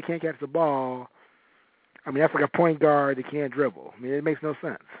receiver that can't catch the ball, I mean, that's like a point guard that can't dribble. I mean, it makes no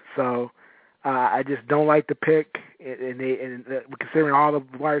sense. So I just don't like the pick, and considering all the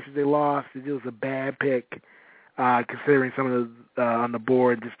wide receivers they lost, it was a bad pick, considering some of the on the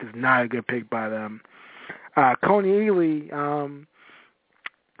board. Just is not a good pick by them. Coney Ealy,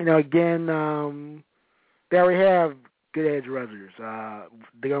 again, they already have good edge rushers.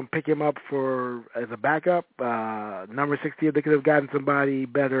 They're going to pick him up as a backup. Number 60, they could have gotten somebody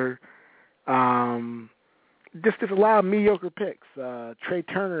better. Just a lot of mediocre picks. Trey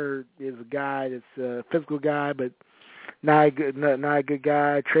Turner is a guy that's a physical guy, but not a good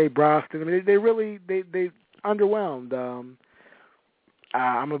guy. Trey Broston. I mean, they underwhelmed.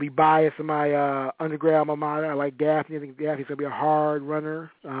 I'm going to be biased in my undergrad alma mater. I like Gaffney. I think Gaffney's going to be a hard runner.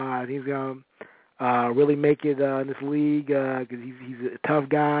 He's going to really make it in this league because he's a tough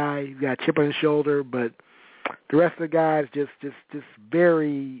guy. He's got a chip on his shoulder, but the rest of the guys just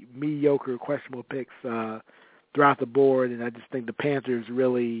very mediocre, questionable picks throughout the board, and I just think the Panthers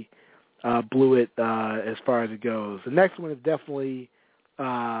really blew it as far as it goes. The next one is definitely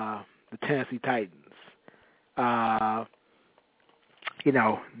the Tennessee Titans.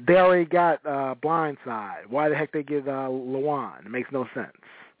 They already got Blindside. Why the heck they give Lewan? It makes no sense.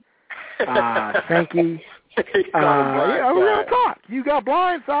 Sankey. We're going to talk. You got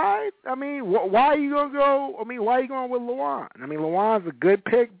Blindside. I mean, why are you going to go? I mean, why are you going with Lewan? I mean, Lewan's a good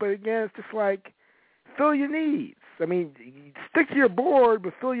pick, but again, it's just like fill your needs. I mean, stick to your board,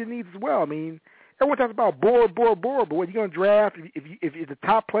 but fill your needs as well. I mean, everyone talks about board, but what you going to draft? If the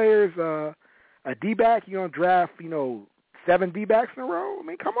top player is a D-back, you're going to draft, 7 D-backs in a row? I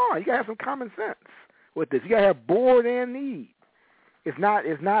mean, come on. You got to have some common sense with this. You got to have board and need. It's not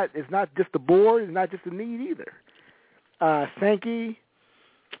just the board. It's not just the need either. Sankey,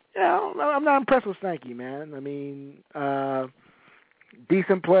 I'm not impressed with Sankey, man. I mean,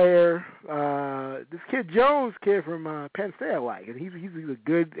 decent player. This kid Jones from Penn State, I like, and he's a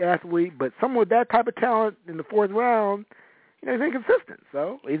good athlete. But someone with that type of talent in the 4th round, he's inconsistent.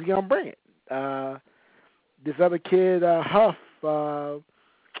 So he's gonna bring it. This other kid, Huff,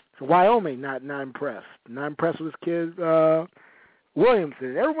 Wyoming, not impressed. Not impressed with this kid.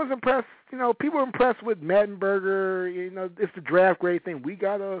 Williamson. Everyone's impressed. People are impressed with Mettenberger. It's the draft grade thing. We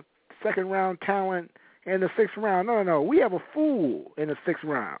got a 2nd-round talent in the 6th round. No. We have a fool in the 6th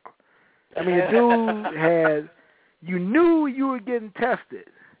round. I mean, the dude you knew you were getting tested,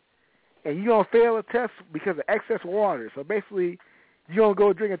 and you're going to fail a test because of excess water. So basically, you're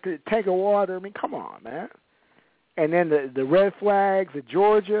going to go drink a tank of water. I mean, come on, man. And then the red flags at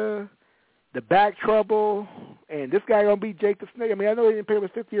Georgia, the back trouble, and this guy going to beat Jake the Snake. I mean, I know he didn't pay him a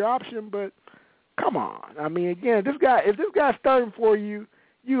 5th-year option, but come on. I mean, again, if this guy's starting for you,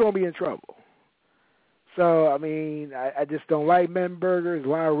 you're going to be in trouble. So, I mean, I just don't like Mettenberger. There's a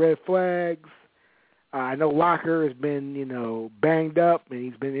lot of red flags. I know Locker has been, banged up, and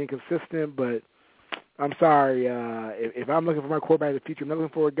he's been inconsistent, but I'm sorry. If I'm looking for my quarterback in the future, I'm looking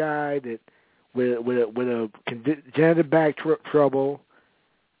for a guy that with a congenital back trouble,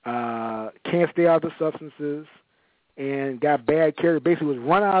 can't stay out of the substances, and got bad character, basically was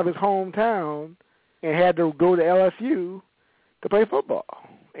run out of his hometown and had to go to LSU. to play football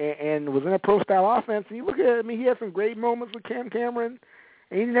and was in a pro-style offense. And you look at it, I mean, he had some great moments with Cam Cameron,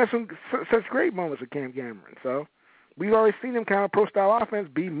 and he didn't have such great moments with Cam Cameron. So we've already seen him kind of pro-style offense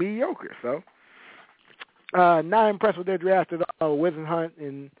be mediocre. So not impressed with their draft at all, Whisenhunt,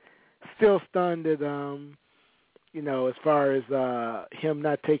 and still stunned at, as far as him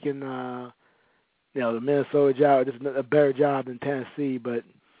not taking, the Minnesota job, just a better job than Tennessee, but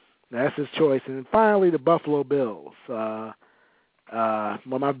that's his choice. And then finally, the Buffalo Bills. One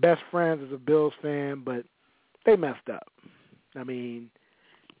of my best friends is a Bills fan, but they messed up. I mean,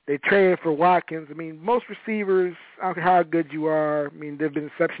 they traded for Watkins. I mean, most receivers, I don't care how good you are, I mean, there have been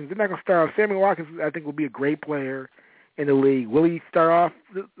exceptions. They're not going to start off. Sammy Watkins, I think, will be a great player in the league. Will he start off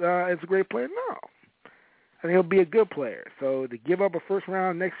as a great player? No. I think he'll be a good player. So to give up a first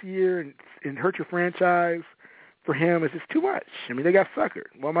round next year and hurt your franchise for him is just too much. I mean, they got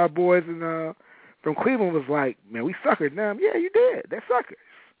suckered. One of my boys from Cleveland was like, man, we suckered them. Yeah, you did. They're suckers.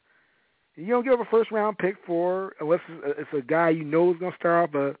 You don't give up a first-round pick unless it's a guy you know is going to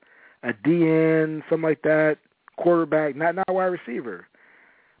start off a DN, something like that, quarterback, not a wide receiver.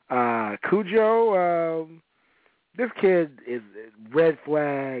 Cujo, this kid is red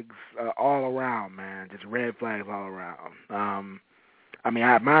flags all around, man, just red flags all around. I mean,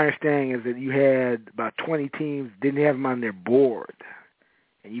 my understanding is that you had about 20 teams didn't have him on their board,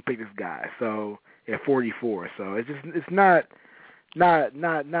 and you picked this guy. So at 44, so it's not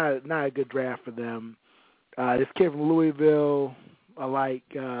a good draft for them. This kid from Louisville, I like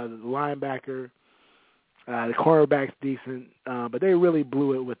the linebacker. The cornerback's decent, but they really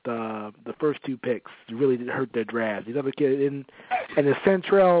blew it with the first two picks. It really did hurt their draft. The other kid and the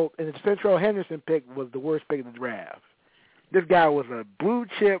Central Henderson pick was the worst pick of the draft. This guy was a blue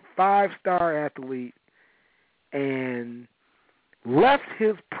chip 5-star athlete and left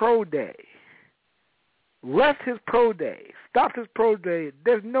his pro day, stopped his pro day.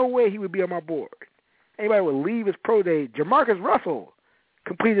 There's no way he would be on my board. Anybody would leave his pro day. Jamarcus Russell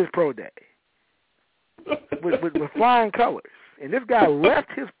completed his pro day with flying colors. And this guy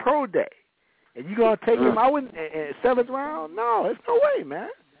left his pro day. And you going to take him out in 7th round? No, there's no way, man.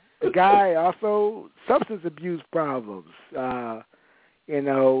 The guy also substance abuse problems.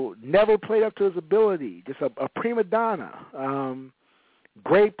 Never played up to his ability. Just a prima donna.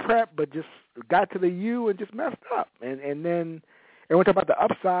 Great prep, but just got to the U and just messed up. And then everyone talk about the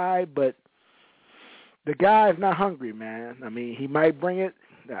upside, but the guy is not hungry, man. I mean, he might bring it.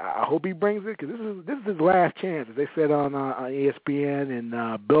 I hope he brings it because this is his last chance, as they said on ESPN and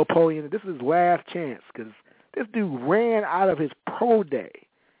Bill Polian. This is his last chance because this dude ran out of his pro day.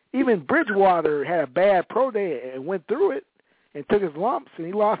 Even Bridgewater had a bad pro day and went through it and took his lumps, and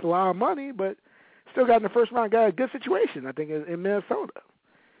he lost a lot of money, but still got in the first round, got a good situation, I think, in Minnesota,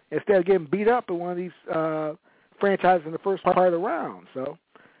 instead of getting beat up in one of these franchises in the first part of the round. So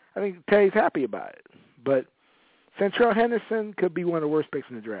I think Teddy's happy about it. But Central Henderson could be one of the worst picks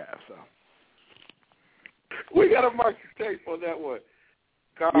in the draft. So we got to mark the tape on that one.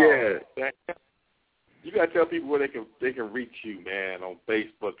 Carl, yeah. You got to tell people where they can reach you, man, on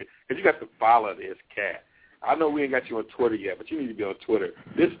Facebook. Because you got to follow this cat. I know we ain't got you on Twitter yet, but you need to be on Twitter.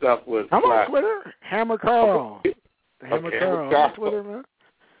 This stuff was I'm on Twitter. Hammer Carl. Hammer Carl. I'm on Twitter, man.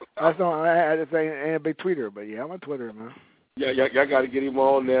 I just ain't a big tweeter, but yeah, I'm on Twitter, man. Yeah, y'all got to get him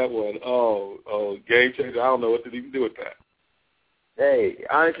on that one. Oh, game changer. I don't know what to even do with that. Hey,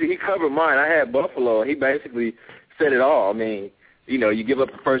 honestly, he covered mine. I had Buffalo, and he basically said it all. I mean, you give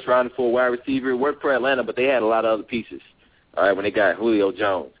up the first round for a wide receiver. It worked for Atlanta, but they had a lot of other pieces, all right, when they got Julio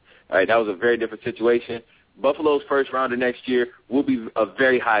Jones. All right, that was a very different situation. Buffalo's first rounder next year will be a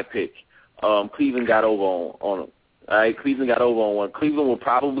very high pick. Cleveland got over on them. All right, Cleveland got over on one. Cleveland will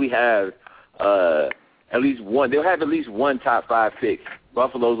probably have at least one. They'll have at least one top 5 pick.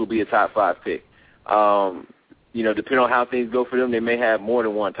 Buffalo's will be a top 5 pick. Depending on how things go for them, they may have more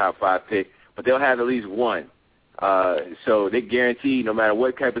than one top 5 pick, but they'll have at least one. So they guarantee no matter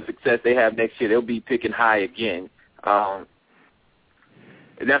what type of success they have next year, they'll be picking high again. And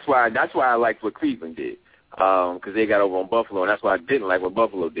that's why I liked what Cleveland did, because they got over on Buffalo, and that's why I didn't like what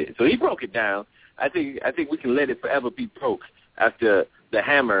Buffalo did. So he broke it down. I think we can let it forever be broke after the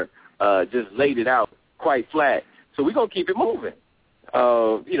Hammer just laid it out quite flat. So we're gonna keep it moving.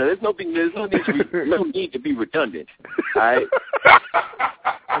 There's no need to be redundant. All right.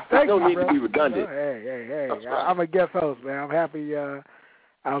 No need to be redundant. Hey. I'm a guest host, man. I'm happy I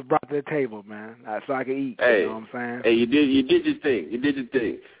was brought to the table, man, so I can eat. Hey, you know what I'm saying? Hey, you did your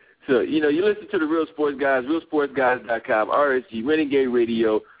thing. So, you listen to the Real Sports Guys, realsportsguys.com, RSG, Renegade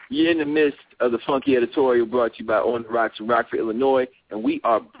Radio. You're in the midst of the funky editorial brought to you by On the Rocks in Rockford, Illinois, and we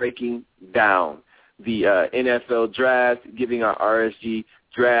are breaking down the NFL draft, giving our RSG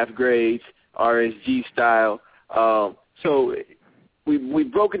draft grades, RSG style. So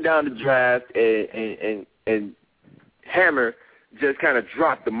we've broken down the draft, and Hammer just kind of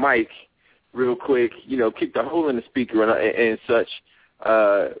dropped the mic real quick, kicked a hole in the speaker and such.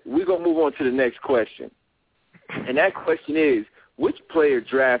 We're going to move on to the next question. And that question is, which player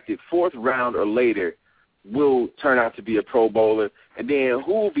drafted 4th round or later will turn out to be a Pro Bowler? And then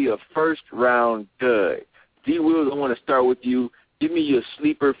who will be a first-round dud? D. Wills, I want to start with you. Give me your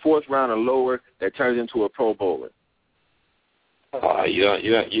sleeper 4th round or lower that turns into a Pro Bowler.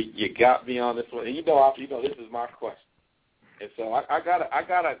 You got me on this one. And this is my question. And so I got a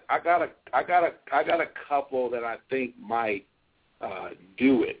couple that I think might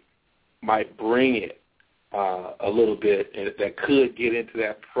do it, might bring it a little bit, and that could get into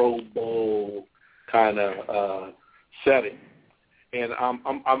that Pro Bowl kind of setting. And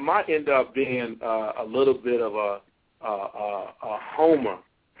I might end up being a little bit of a homer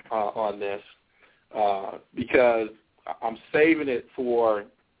on this because I'm saving it for.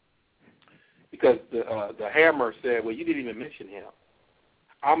 Because the Hammer said, well, you didn't even mention him.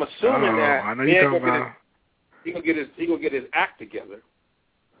 I'm assuming that he's gonna get his act together.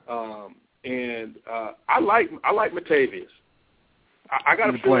 And I like Matavius. I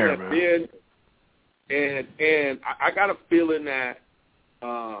got a feeling that Ben and I got a feeling that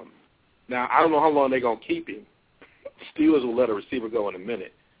now I don't know how long they're gonna keep him. Steelers will let a receiver go in a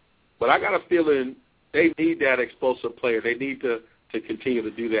minute, but I got a feeling they need that explosive player. They need to continue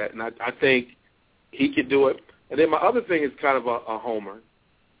to do that, and I think he can do it. And then my other thing is kind of a homer,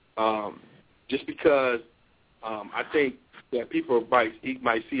 just because I think that people might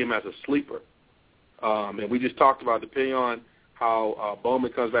see him as a sleeper. And we just talked about, depending on how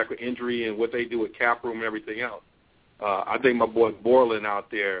Bowman comes back with injury and what they do with cap room and everything else, I think my boy Borland out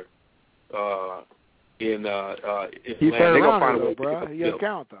there in he's third rounder, bro. He doesn't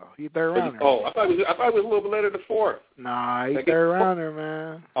count, though. He's third rounder. Oh, I thought it was a little bit later than 4th. Nah, he's third rounder,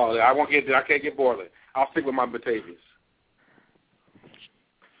 man. Oh, I can't get Borland. I'll stick with my Batavius.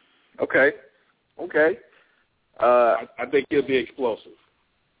 Okay. I think he'll be explosive.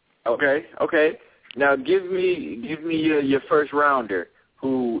 Okay. Now give me your first rounder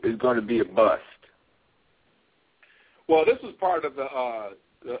who is going to be a bust. Well, this was part of the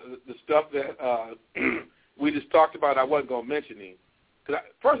stuff that we just talked about. I wasn't going to mention him.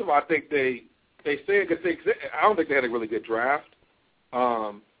 First of all, I think they say a good thing. I don't think they had a really good draft.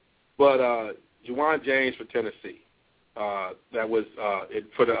 But Juwan James for Tennessee, that was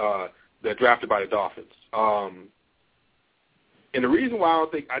that drafted by the Dolphins. And the reason why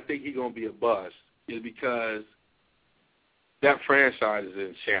I think he's going to be a bust is because that franchise is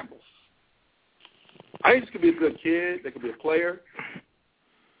in shambles. I think this could be a good kid. They could be a player.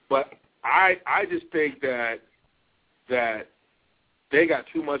 But I just think that they got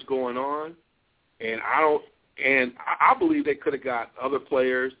too much going on, and I believe they could have got other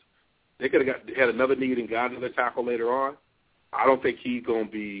players. They could have had another need and got another tackle later on. I don't think he's going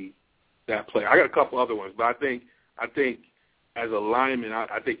to be that player. I got a couple other ones, but I think as a lineman,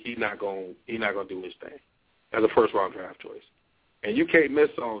 I think he's not going to do his thing as a first round draft choice. And you can't miss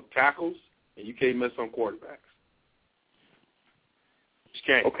on tackles, and you can't miss on quarterbacks. Just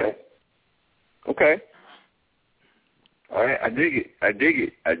can't. Okay. All right, I dig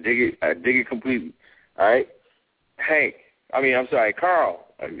it completely. All right, Carl.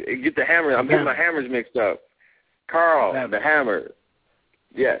 Get the Hammer. I'm getting my Hammers mixed up. Carl, the Hammer.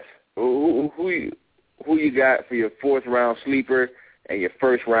 Yes. Who you got for your 4th round sleeper and your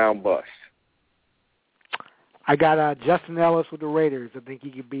 1st round bust? I got Justin Ellis with the Raiders. I think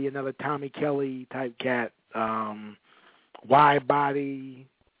he could be another Tommy Kelly type cat. Wide body,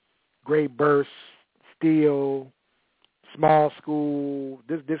 great burst, steal, small school.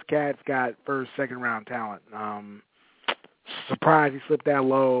 This cat's got first, second round talent. Surprised he slipped that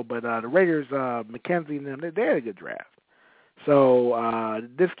low, but the Raiders, McKenzie and them, they had a good draft. So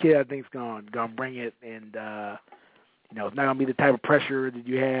this kid, I think, is gonna bring it, and it's not gonna be the type of pressure that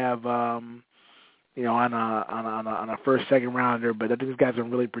you have, on a first, second rounder. But I think this guy's gonna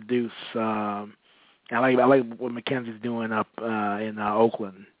really produce. I like what McKenzie's doing up in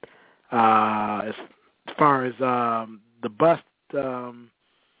Oakland. As far as the bust,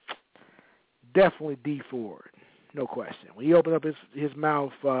 definitely D Ford. No question. When he opened up his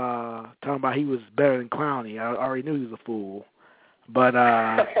mouth talking about he was better than Clowney, I already knew he was a fool. But,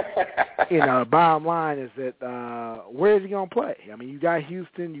 bottom line is that where is he going to play? I mean, you got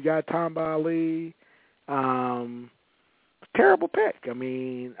Houston, you got Tamba Ali. Terrible pick. I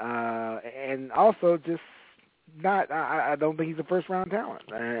mean, and also just not – I don't think he's a first-round talent.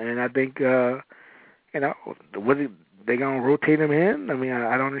 And I think they gonna rotate him in? I mean,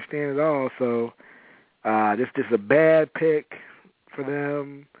 I don't understand at all. So, just a bad pick for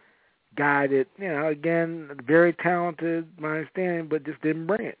them. Guy that, again, very talented, my understanding, but just didn't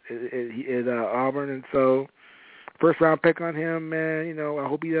bring it at Auburn, and so first round pick on him, man. I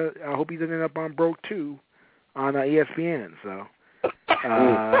hope he doesn't end up on Broke 2 on ESPN. So, that's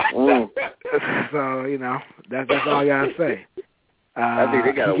all I gotta say. I think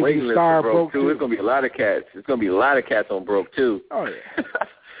they got a waiting list for Broke 2. There's gonna be a lot of cats. There's gonna be a lot of cats on Broke 2. Oh yeah.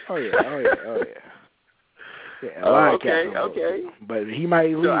 Yeah, okay. But he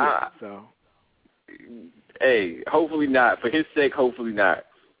might leave. So, hey, hopefully not. For his sake, hopefully not.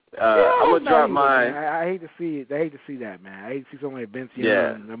 I'm gonna drop mine. I hate to see it. I hate to see that, man. I hate to see someone like Vince Young.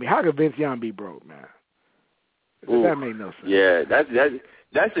 Yeah. I mean, how could Vince Young be broke, man? That made no sense. Yeah, that's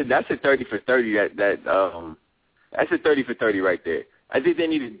a 30 for 30. That's a 30 for 30 right there. I think they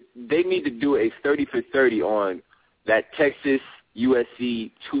need to do a 30 for 30 on that Texas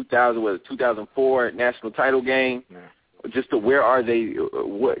USC 2004 national title game. Yeah. Just to where are they?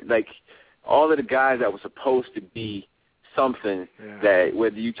 All of the guys that were supposed to be something, that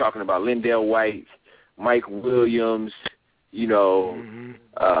whether you're talking about Lindell White, Mike Williams,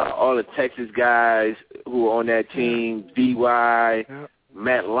 all the Texas guys who were on that team, DY,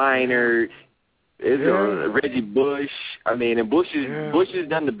 Matt Leinart, Reggie Bush. I mean, and Bush has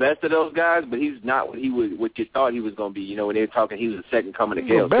done the best of those guys, but he's not what you thought he was going to be. When they were talking, he was the second coming of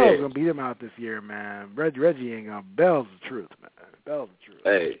Gale Bell's going to beat him out this year, man. Reggie ain't going to. Bell's the truth, man. Bell's the truth.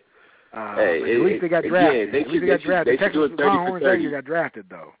 Hey. At least they got drafted. At least they got drafted. Texas Longhorns that year got drafted,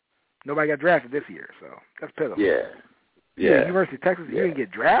 though. Nobody got drafted this year, so that's pitiful. Yeah. University of Texas, you didn't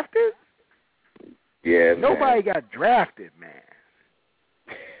get drafted? Yeah, Nobody got drafted, man.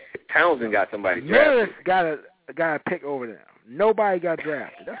 Townsend got somebody drafted. Maris got a pick over them. Nobody got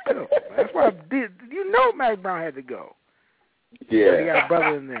drafted. That's pitiful, man. That's why Mack Brown had to go. Yeah. He got a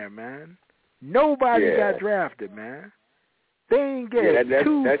brother in there, man. Nobody got drafted, man. They ain't get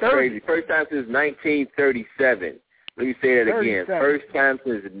that's crazy. First time since 1937. Let me say that again. First time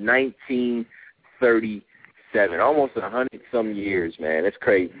since 1937. Almost 100-some years, man. That's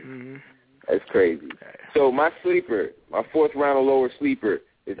crazy. Mm-hmm. That's crazy. So my sleeper, my fourth round or lower sleeper,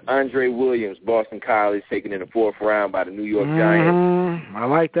 is Andre Williams, Boston College, taken in the fourth round by the New York Giants. I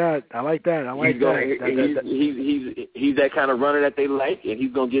like that. He's that kind of runner that they like, and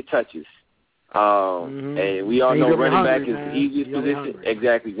he's going to get touches. And we all know running back is the easiest position.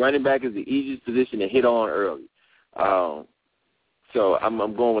 Exactly. Running back is the easiest position to hit on early. So I'm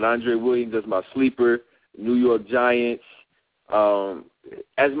going with Andre Williams as my sleeper, New York Giants.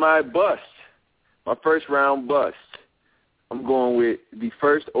 As my bust, my first round bust, I'm going with the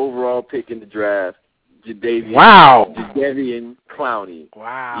first overall pick in the draft, Jadeveon Clowney.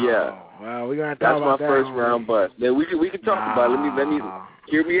 Wow. Yeah. Well, we're gonna talk about that. That's my first round bust. Now we can talk about it. Let me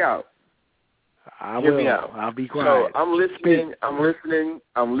hear me out. Hear me out. I'll be quiet. So I'm listening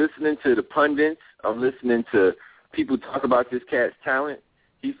to the pundits. I'm listening to people talk about this cat's talent.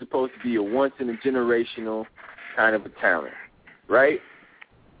 He's supposed to be a once in a generational kind of a talent, right?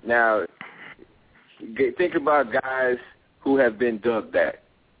 Now, think about guys who have been dubbed that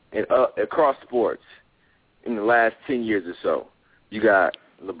across sports in the last 10 years or so. You got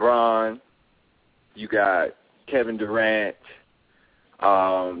LeBron, you got Kevin Durant,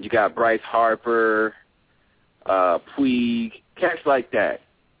 you got Bryce Harper, Puig, cats like that,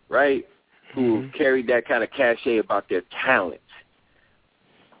 right, who carried that kind of cachet about their talent.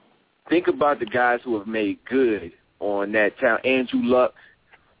 Think about the guys who have made good on that talent. Andrew Luck.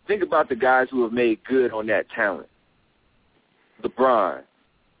 Think about the guys who have made good on that talent. LeBron,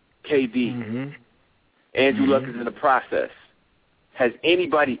 KD, Andrew Luck is in the process. Has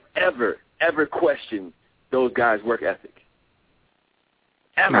anybody ever questioned those guys' work ethic?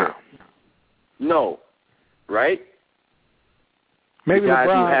 Ever? No. Right? Maybe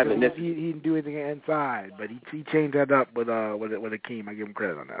LeBron, he didn't do anything inside, but he changed that up with Akeem. I give him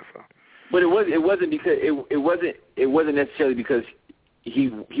credit on that. So. But it wasn't because it wasn't necessarily because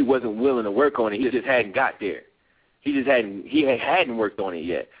he wasn't willing to work on it. He just hadn't got there. He hadn't worked on it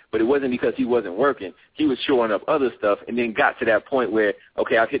yet. But it wasn't because he wasn't working. He was showing up other stuff and then got to that point where,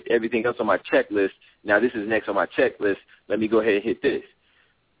 okay, I've hit everything else on my checklist. Now this is next on my checklist. Let me go ahead and hit this.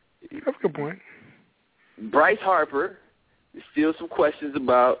 That's a good point. Bryce Harper, there's still some questions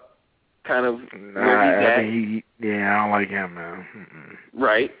about kind of where he's at. I don't like him, man.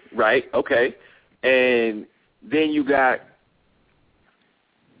 Right, okay. And then you got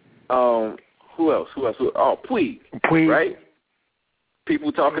who else? Oh, Puig, right?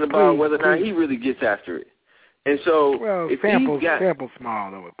 People talking about whether or not he really gets after it. And so, well, if sample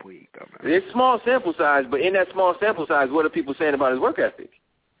small though with Puig, though. Man. It's small sample size, but in that small sample size, what are people saying about his work ethic?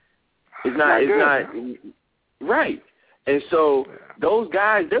 It's not right. And so those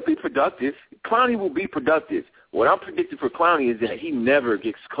guys, they'll be productive. Clowney will be productive. What I'm predicting for Clowney is that he never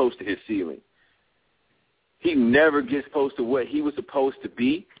gets close to his ceiling. He never gets close to what he was supposed to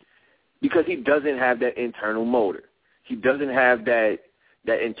be because he doesn't have that internal motor. He doesn't have that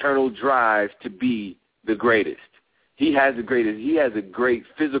internal drive to be the greatest. He has the greatest. He has a great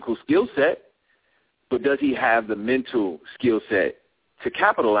physical skill set, but does he have the mental skill set to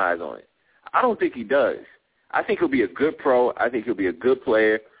capitalize on it? I don't think he does. I think he'll be a good pro. I think he'll be a good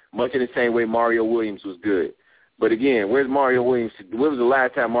player, much in the same way Mario Williams was good. But again, where's Mario Williams? When was the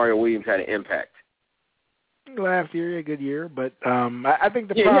last time Mario Williams had an impact? Last year, a good year, but I think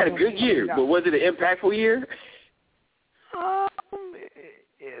the problem... he had a good year, but was it an impactful year?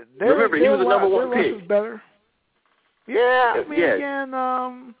 Remember, he was the number one pick. Better. Yeah, I mean, again,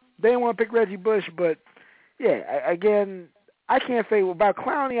 they didn't want to pick Reggie Bush, but, yeah, again, I can't say about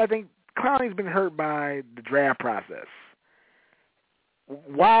Clowney. I think Clowney's been hurt by the draft process.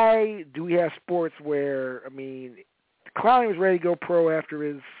 Why do we have sports where, I mean, Clowney was ready to go pro after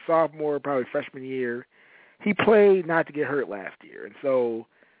his sophomore, probably freshman year. He played not to get hurt last year. And so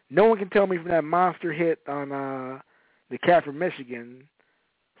no one can tell me from that monster hit on the cat from Michigan,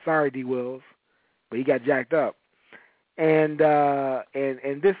 sorry, D. Wills, but he got jacked up. And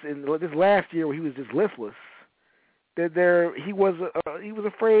this last year where he was just listless, he was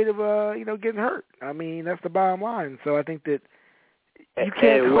afraid of getting hurt. I mean, that's the bottom line. So I think that you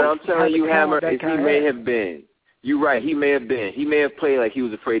can't. And what I'm telling you, Hammer, is he may have been. You're right. He may have been. He may have played like he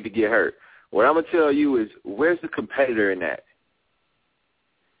was afraid to get hurt. What I'm gonna tell you is, where's the competitor in that?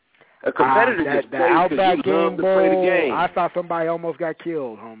 A competitor just plays because you love to play the game. I saw somebody almost got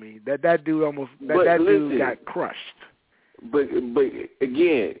killed, homie. That dude got crushed. But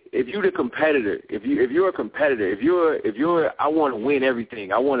again, if you're the competitor, if you're a competitor, if you're I want to win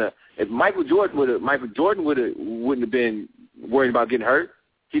everything. If Michael Jordan wouldn't have been worried about getting hurt.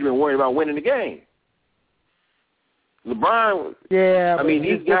 He'd been worried about winning the game. LeBron, yeah, I mean,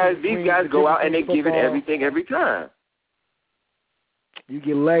 these guys go out and they give it everything every time. You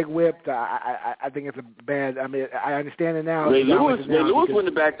get leg whipped. I think it's a bad. I mean, I understand it now. Ray Lewis wouldn't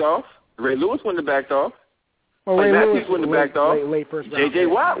have backed off. Well, Ray Matthews Lewis wouldn't have backed off. Late first round. J.J.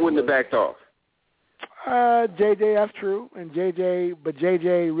 Watt wouldn't have backed off. J.J., that's true. And J.J.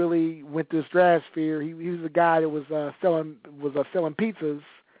 really went to the stratosphere. He was a guy that was selling pizzas,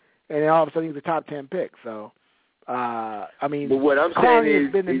 and then all of a sudden he was a top 10 pick. So, I mean, but what I'm saying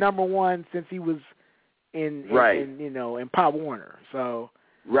has been the number one since he was in Pop Warner. So.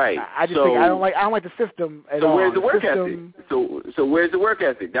 Right. I just think I don't like the system at all. So where's the work ethic? So where's the work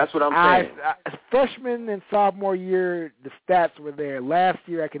ethic? That's what I'm saying. Freshman and sophomore year, the stats were there. Last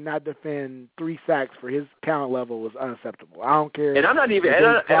year, I could not defend 3 sacks for his talent level was unacceptable. I don't care. And I'm not even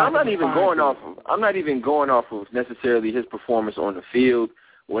going off of necessarily his performance on the field.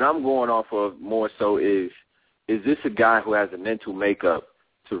 What I'm going off of more so is this a guy who has a mental makeup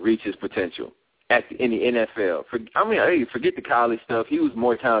to reach his potential? In the NFL. Forget the college stuff. He was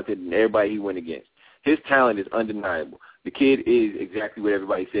more talented than everybody he went against. His talent is undeniable. The kid is exactly what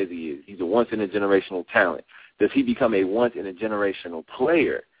everybody says he is. He's a once-in-a-generational talent. Does he become a once-in-a-generational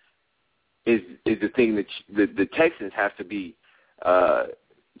player is the thing that the Texans have to be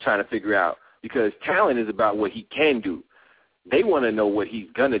trying to figure out, because talent is about what he can do. They want to know what he's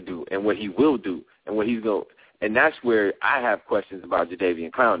going to do and what he will do and what he's going to. And that's where I have questions about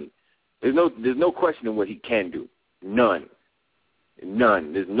Jadeveon Clowney. There's no question in what he can do. None.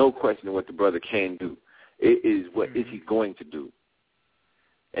 There's no question in what the brother can do. It is what is he going to do.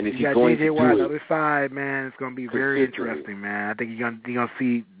 And is he going to do it? on the other side, man, it's going to be very interesting, man. I think you're gonna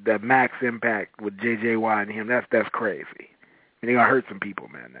see the max impact with J.J. Watt and him. That's crazy. And they're going to hurt some people,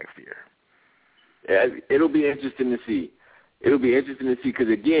 man, next year. Yeah, it'll be interesting to see. Because,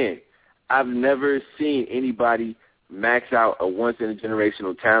 again, I've never seen anybody max out a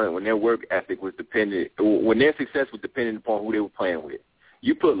once-in-a-generational talent when their work ethic was when their success was dependent upon who they were playing with.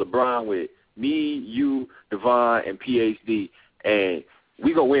 You put LeBron with me, you, Devon, and PhD, and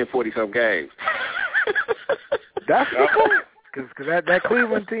we going to win 40-some games. That's a good point. Because that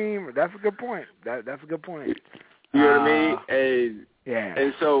Cleveland team, that's a good point. That's a good point. You know what I mean?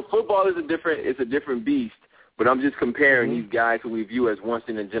 And so football is a different beast, but I'm just comparing these guys who we view as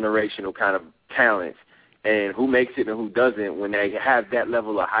once-in-a-generational kind of talents, and who makes it and who doesn't when they have that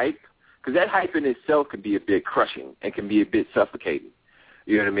level of hype. Because that hype in itself can be a bit crushing and can be a bit suffocating.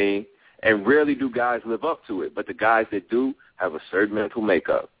 You know what I mean? And rarely do guys live up to it. But the guys that do have a certain mental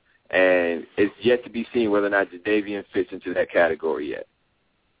makeup. and it's yet to be seen whether or not Jadeveon fits into that category yet.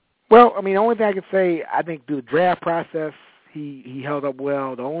 Well, I mean, the only thing I can say, I think through the draft process, he held up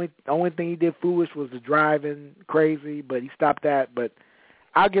well. The only thing he did foolish was the driving crazy, but he stopped that. But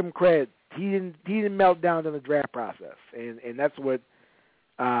I'll give him credit. He didn't melt down in the draft process, and that's what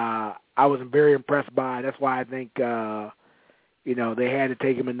I was very impressed by. That's why I think they had to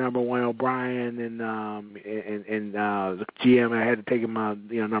take him at number 1. O'Brien and the GM had to take him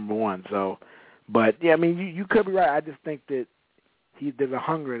number 1. So, but yeah, I mean you could be right. I just think that there's a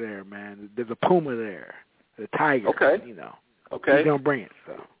hunger there, man. There's a puma there, the tiger. Okay. Okay. He's gonna bring it.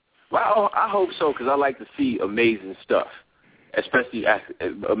 So. Well, I hope so because I like to see amazing stuff, especially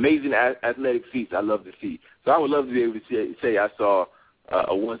amazing athletic feats. I love to see. So I would love to be able to say I saw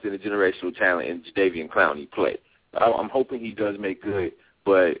a once in a generational talent in Jadeveon Clowney play. I'm hoping he does make good,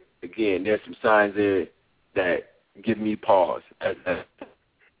 but again, there's some signs there that give me pause. With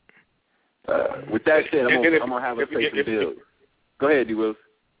that said, I'm gonna have a faith and build. Go ahead, D. Wills.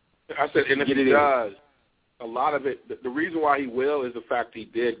 I said, and if he does, a lot of it, the reason why he will is the fact he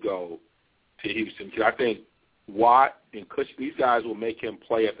did go to Houston. Because I think Watt and Cush, these guys will make him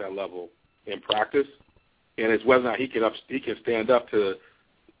play at that level in practice, and it's whether or not he can stand up to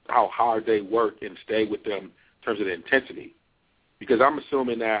how hard they work and stay with them in terms of the intensity. Because I'm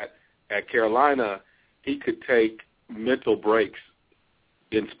assuming that at Carolina, he could take mental breaks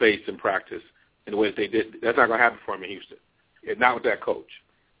in space in practice in the way that they did. That's not going to happen for him in Houston, and not with that coach.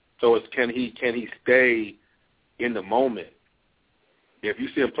 So it's can he stay in the moment? If you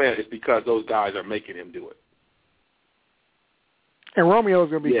see him playing, it's because those guys are making him do it. And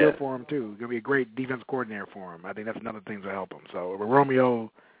Romeo's going to be good for him, too. He's going to be a great defense coordinator for him. I think that's another thing to help him. So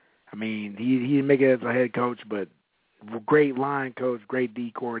Romeo, I mean, he didn't make it as a head coach, but great line coach, great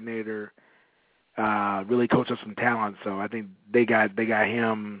D coordinator, really coached up some talent. So I think they got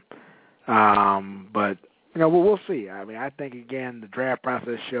him. But, we'll see. I mean, I think, again, the draft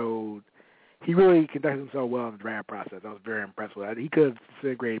process showed he really conducted himself well in the draft process. I was very impressed with that. He could have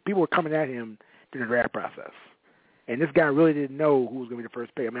said great. People were coming at him during the draft process. And this guy really didn't know who was going to be the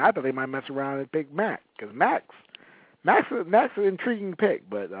first pick. I mean, I thought they might mess around and pick Mac, because Mac's an intriguing pick,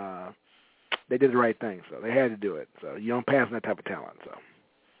 but they did the right thing, so they had to do it. So you don't pass on that type of talent. So.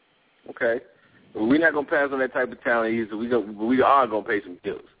 Okay. Well, we're not going to pass on that type of talent either. We are going to pay some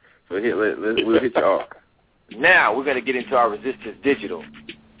bills. So we'll hit you off. Now we're going to get into our Resistance Digital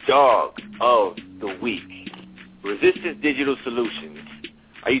Dog of the Week. Resistance Digital Solutions.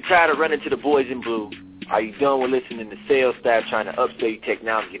 Are you tired of running to the boys in blue? Are you done with listening to sales staff trying to upsell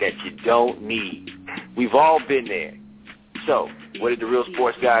technology that you don't need? We've all been there. So, what did the Real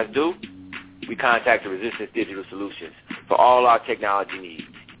Sports guys do? We contacted Resistance Digital Solutions for all our technology needs.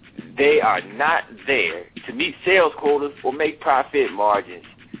 They are not there to meet sales quotas or make profit margins.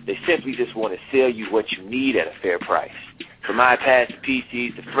 They simply just want to sell you what you need at a fair price. From iPads to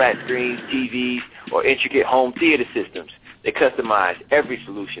PCs to flat screens, TVs, or intricate home theater systems, they customize every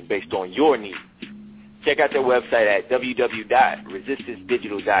solution based on your needs. Check out their website at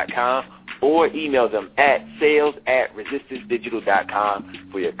www.resistancedigital.com or email them at sales@resistancedigital.com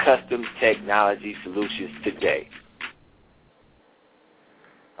for your custom technology solutions today.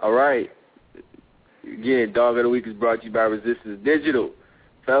 All right. Again, Dog of the Week is brought to you by Resistance Digital.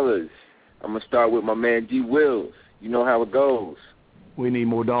 Fellas, I'm going to start with my man D. Wills. You know how it goes. We need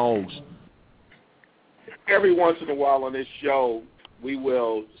more dogs. Every once in a while on this show, we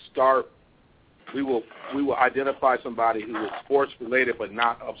will identify somebody who is sports related but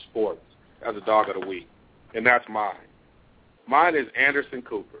not of sports as a Dog of the Week, and that's mine. Mine is Anderson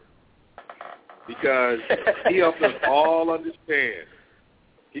Cooper, because he helped us all understand.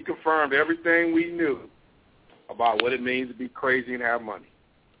 He confirmed everything we knew about what it means to be crazy and have money.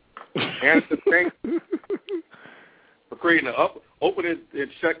 Anderson, thank you for creating open his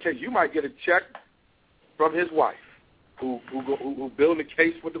check case. You might get a check from his wife who building a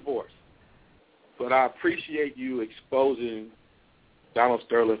case for divorce. But I appreciate you exposing Donald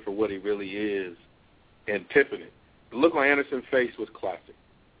Sterling for what he really is and tipping it. The look on Anderson's face was classic.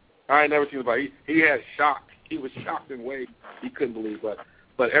 I ain't never seen anybody. He had shock. He was shocked in ways he couldn't believe. But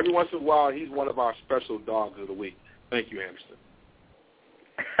every once in a while, he's one of our special dogs of the week. Thank you, Anderson.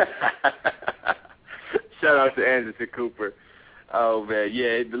 Shout out to Anderson Cooper. Oh, man.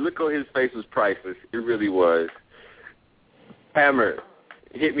 Yeah, the look on his face was priceless. It really was. Hammer,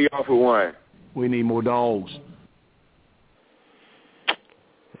 hit me off with one. We need more dogs.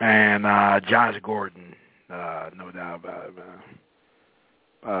 Man, Josh Gordon, no doubt about it,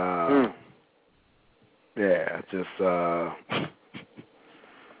 man. Yeah, just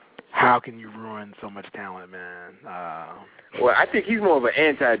how how can you ruin so much talent, man? Well, I think he's more of an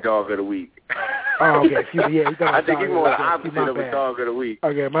anti-dog of the week. Oh, okay. I think he's more the opposite of a dog of the week.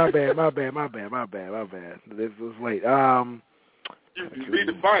 Okay, my bad. This was late. You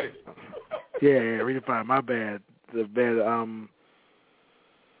redefine it. Yeah, redefine. My bad. The bad.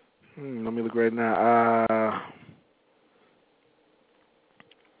 Let me look right now.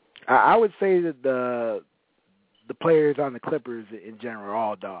 I would say that the players on the Clippers in general are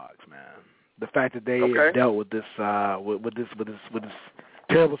all dogs, man. The fact that they have dealt with this with this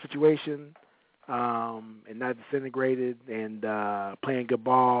terrible situation and not disintegrated and playing good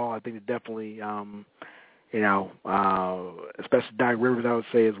ball, I think it definitely especially Doc Rivers, I would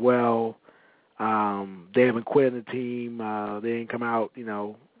say as well. They haven't quit on the team. They didn't come out,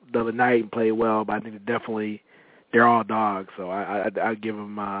 the other night and play well, but I think they're all dogs. So I give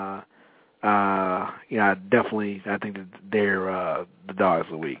them, I think that they're the dogs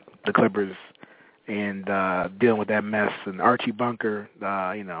of the week, the Clippers, and dealing with that mess. And Archie Bunker,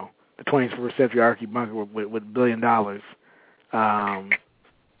 the 21st century Archie Bunker with $1 billion,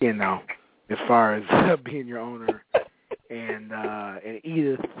 as far as being your owner, and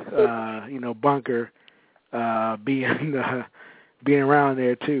Edith, Bunker, being around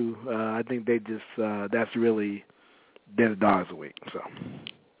there too. I think they just that's really they're the dogs of the week. So.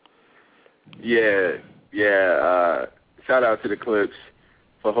 Yeah. Shout out to the Clips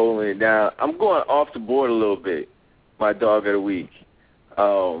for holding it down. I'm going off the board a little bit. My dog of the week.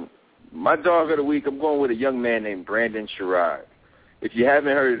 My dog of the week. I'm going with a young man named Brandon Sherrod. If you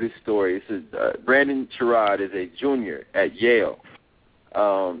haven't heard of this story, Brandon Sherrod is a junior at Yale,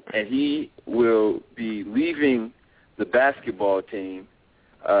 and he will be leaving the basketball team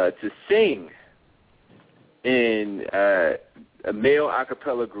to sing in a male a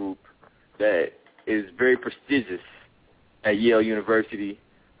cappella group that is very prestigious at Yale University.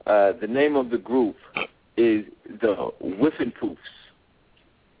 The name of the group is the Whiffenpoofs.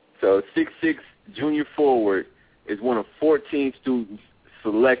 So 6'6" junior forward is one of 14 students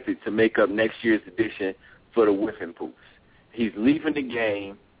selected to make up next year's edition for the Whiffenpoofs. He's leaving the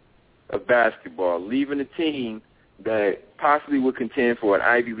game of basketball, leaving a team that possibly would contend for an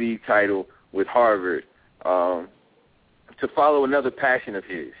Ivy League title with Harvard to follow another passion of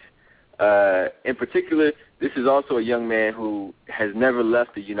his. In particular, this is also a young man who has never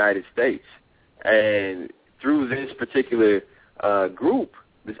left the United States. And through this particular group,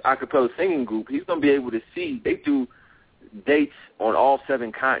 this a cappella singing group, he's going to be able to see, they do dates on all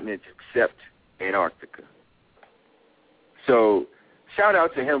 7 continents except Antarctica. So shout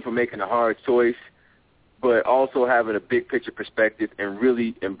out to him for making a hard choice, but also having a big picture perspective and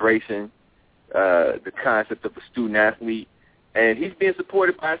really embracing the concept of a student athlete. And he's being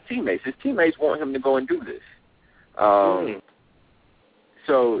supported by his teammates. His teammates want him to go and do this.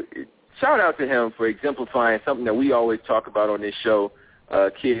 So shout out to him for exemplifying something that we always talk about on this show,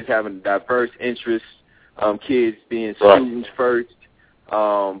 kids having diverse interests, kids being students first,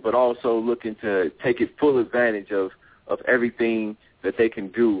 but also looking to take full advantage of everything that they can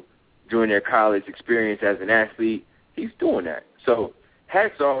do during their college experience as an athlete. He's doing that. So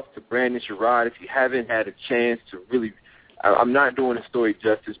hats off to Brandon Sherrod. If you haven't had a chance to really, I'm not doing the story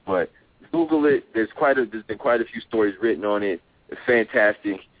justice, but Google it. There's been quite a few stories written on it. It's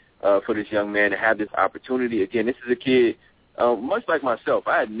fantastic for this young man to have this opportunity. Again, this is a kid, much like myself.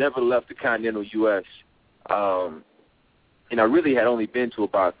 I had never left the continental U.S., and I really had only been to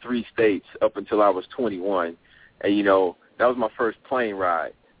about 3 states up until I was 21. And, that was my first plane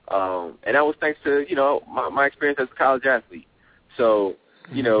ride. And that was thanks to, my experience as a college athlete. So,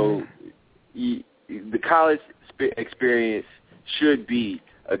 the college experience should be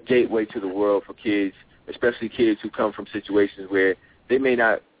a gateway to the world for kids, especially kids who come from situations where they may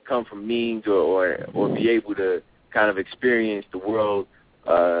not come from means or be able to kind of experience the world,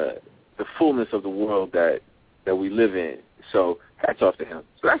 the fullness of the world that we live in. So hats off to him.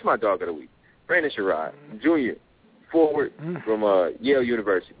 So that's my dog of the week, Brandon Sherrod, junior forward from Yale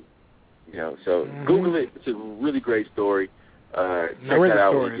University. So Google it. It's a really great story. Check that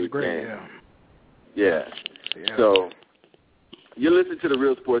out when you can. Yeah. So you're listening to the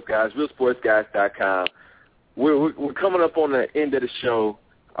Real Sports Guys, realsportsguys.com. We're coming up on the end of the show.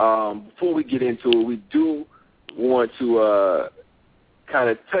 Before we get into it, we do want to kind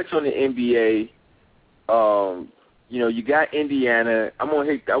of touch on the NBA. You got Indiana. I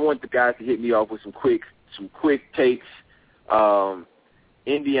want the guys to hit me off with some quick takes.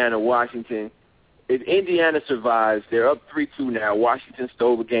 Indiana, Washington. If Indiana survives, they're up 3-2 now. Washington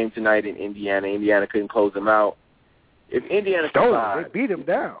stole the game tonight in Indiana. Indiana couldn't close them out. If Indiana survives, they beat them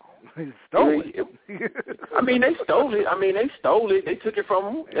down. Stole it. I mean, they stole it. They took it from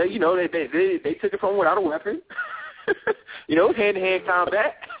him. They took it from him without a weapon. Hand-to-hand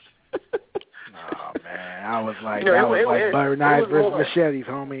combat. Oh man, I was like, that was like butter knives versus machetes,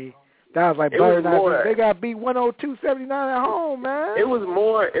 homie. That was like butter knives. They got beat 102-79 at home, man. It was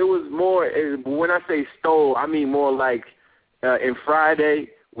more. When I say stole, I mean more like in Friday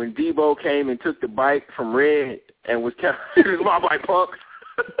when Debo came and took the bike from Red and was kind of my bike punk.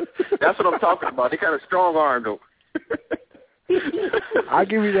 That's what I'm talking about. They kind of strong-armed him. I'll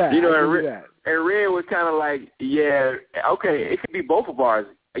give you that. And Red was kind of like, yeah, okay, it could be both of ours.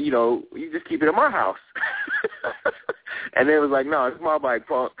 You just keep it in my house. And they was like, no, it's my bike,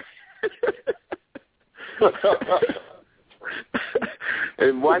 punk.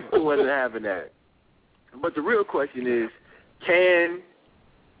 And Washington wasn't having that. But the real question is, can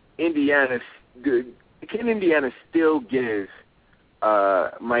Indiana still give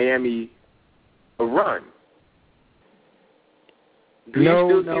Miami a run? Do you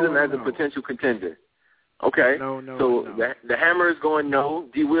still see them as a potential contender? Okay. No. The hammer is going no.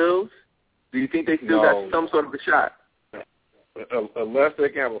 D. Wills, do you think they still got some sort of a shot? Unless they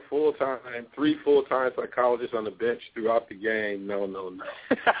can have a 3 full-time psychologists on the bench throughout the game, no.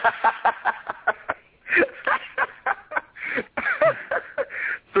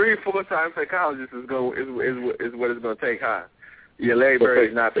 3 full-time psychologists is what it's going to take, huh? Yeah, Larry Bird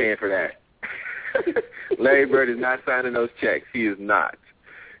is not paying for that. Larry Bird is not signing those checks. He is not.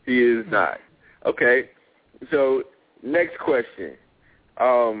 Okay. So next question.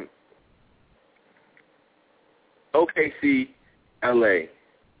 OKC, LA.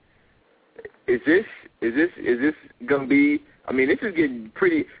 Is this gonna be? I mean, this is getting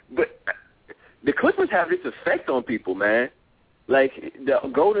pretty. But the Clippers have this effect on people, man. Like the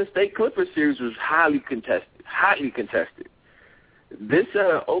Golden State Clippers series was highly contested. This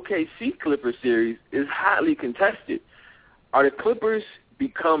OKC Clippers series is highly contested. Are the Clippers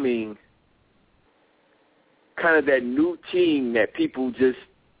becoming kind of that new team that just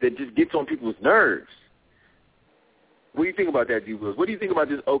gets on people's nerves? What do you think about that, D. Wills? What do you think about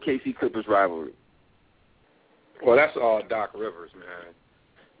this OKC Clippers rivalry? Well, that's all Doc Rivers, man.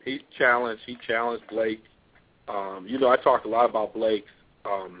 He challenged Blake. I talked a lot about Blake's.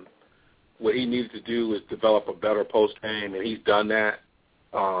 What he needed to do is develop a better post game, and he's done that.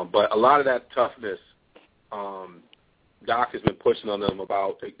 But a lot of that toughness, Doc has been pushing on them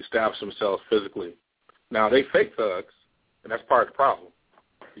about establishing themselves physically. Now, they fake thugs, and that's part of the problem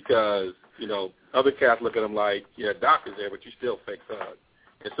because, other cats look at them like, yeah, Doc is there, but you still fake thug.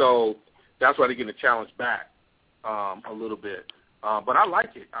 And so that's why they're getting a challenge back a little bit. But I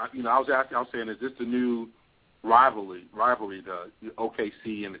like it. I was saying, is this the new rivalry, the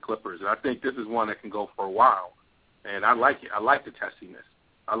OKC and the Clippers? And I think this is one that can go for a while. And I like it. I like the testiness.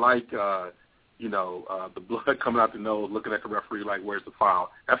 I like, the blood coming out the nose, looking at the referee like, where's the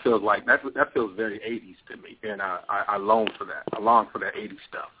foul? That feels very 80s to me. And I long for that. I long for that 80s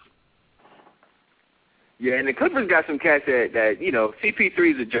stuff. Yeah, and the Clippers got some cats that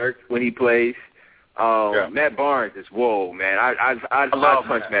CP3 is a jerk when he plays. Matt Barnes is whoa, man. I'd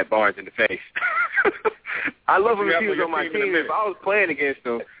punch Matt Barnes in the face. I love him if he was on my team. If I was playing against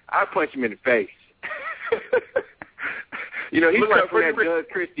him, I'd punch him in the face. He's cut from that Doug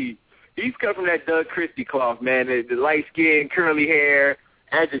Christie. He's cut from that Doug Christie cloth, man. The light skin, curly hair,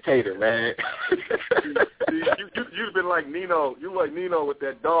 agitator, man. You'd have been like Nino. You were like Nino with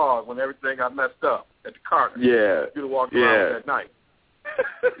that dog when everything got messed up at the car. Yeah. You'd have walked around that night.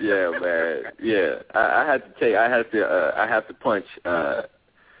 Yeah, man. Yeah, I have to punch.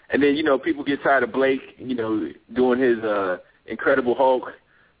 And then people get tired of Blake, doing his Incredible Hulk,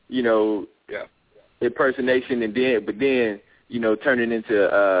 impersonation, and then turning into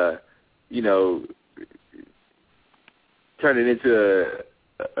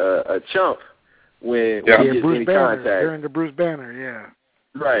a chump when he gets Bruce any Banner, contact. during the Bruce Banner, yeah.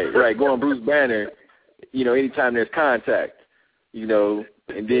 Right, going Bruce Banner. Anytime there's contact. And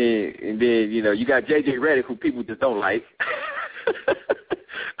then you got J.J. Redick, who people just don't like.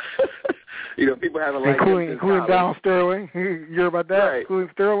 People haven't liked him since including Donald Sterling. You hear about that? Right. Including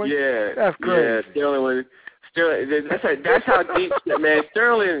Sterling? Yeah. That's crazy. Yeah, Sterling. That's how deep, man.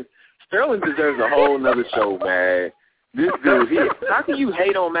 Sterling deserves a whole nother show, man. This dude here. How can you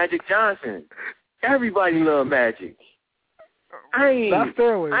hate on Magic Johnson? Everybody love Magic. I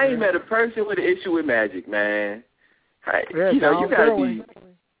ain't met a person with an issue with Magic, man. You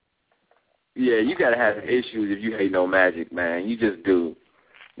gotta have issues if you hate no Magic, man. You just do.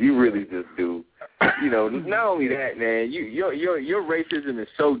 You really just do. Not only that, man, your racism is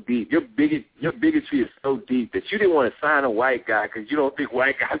so deep. Your bigotry is so deep that you didn't want to sign a white guy because you don't think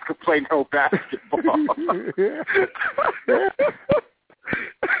white guys can play no basketball.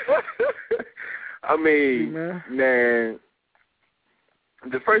 I mean, man,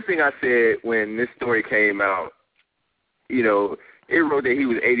 the first thing I said when this story came out, it wrote that he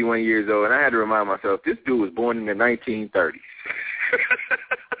was 81 years old, and I had to remind myself, this dude was born in the 1930s.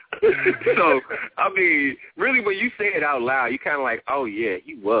 So, I mean, really, when you say it out loud, you kind of like, oh, yeah,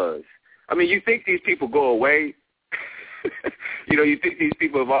 he was. I mean, you think these people go away. You think these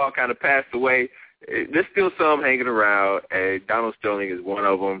people have all kind of passed away. There's still some hanging around, and Donald Sterling is one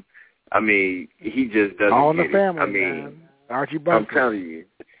of them. I mean, he just doesn't all in the get family, it. I mean, man. Archie Bunker. I'm telling you.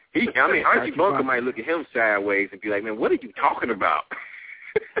 Archie Bunker might look at him sideways and be like, man, what are you talking about?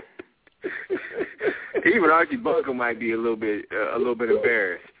 Even Archie Bunker might be a little bit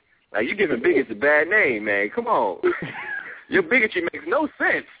embarrassed. Like, you giving bigots a bad name, man. Come on. Your bigotry makes no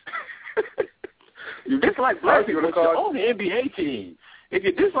sense. You dislike black people, but you're on the NBA team. If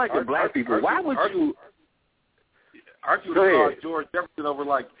you dislike the black people, why would you? Archie would call George Jefferson over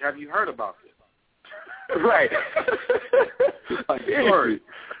like, have you heard about this? Right. Like, George,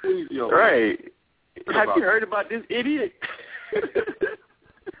 please, right. Have you heard about this idiot?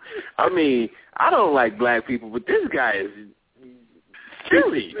 I mean, I don't like black people, but this guy is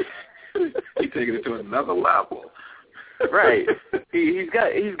silly. He's taking it to another level. Right. He's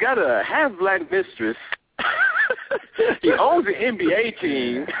got a half black mistress. He owns an NBA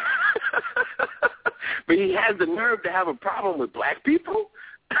team. But he has the nerve to have a problem with black people?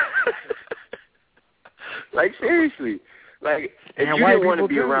 Like, seriously. Like, if you didn't want to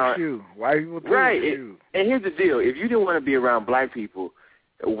be around... White people do right. And here's the deal. If you didn't want to be around black people,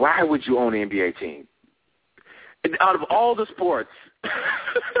 why would you own an NBA team? Out of all the sports...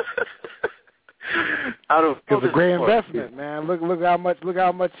 It's a great investment, man. Look how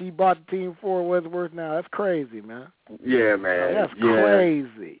much he bought the team for. What's it worth now? That's crazy, man. Yeah, man. That's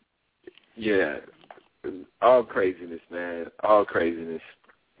crazy. Yeah, all craziness, man. All craziness.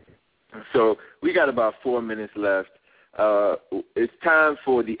 So we got about 4 minutes left. It's time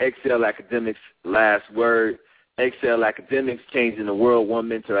for the Excel Academics last word. Excel Academics, changing the world one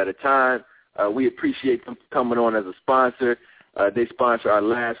mentor at a time. We appreciate them coming on as a sponsor. They sponsor our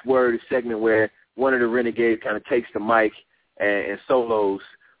last word, a segment where one of the Renegades kind of takes the mic and solos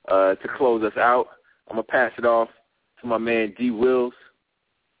to close us out. I'm going to pass it off to my man D. Wills.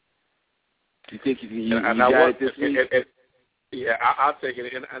 Do you think you got it this week? Yeah, I'll take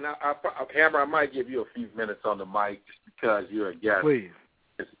it. And Hammer, I might give you a few minutes on the mic just because you're a guest. Please.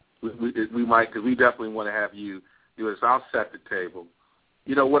 We might, because we definitely want to have you do it. So I'll set the table.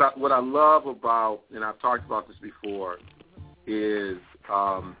 What I love about, and I've talked about this before, is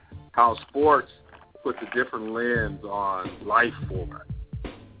how sports puts a different lens on life for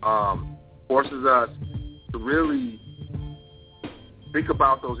us. Forces us to really think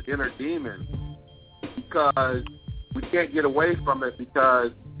about those inner demons because we can't get away from it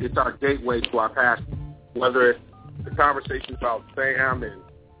because it's our gateway to our past. Whether it's the conversation about Sam and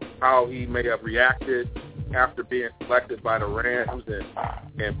how he may have reacted after being selected by the Rams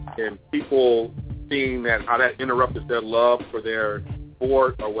and people seeing that how that interrupted their love for their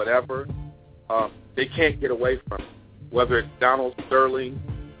sport or whatever, they can't get away from it. Whether it's Donald Sterling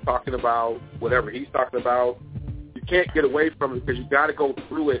talking about whatever he's talking about, you can't get away from it because you got to go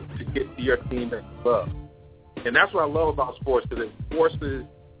through it to get to your team that you love. And that's what I love about sports, because it forces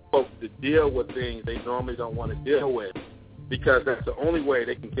folks to deal with things they normally don't want to deal with because that's the only way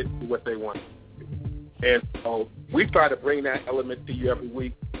they can get to what they want to do. And so we try to bring that element to you every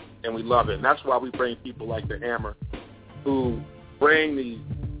week, and we love it. And that's why we bring people like the Hammer who bring these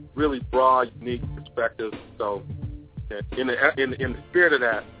really broad, unique perspectives. So in the spirit of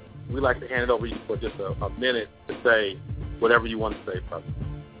that, we like to hand it over to you for just a minute to say whatever you want to say, brother.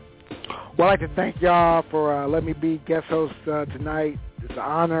 Well, I'd like to thank y'all for letting me be guest host tonight. It's an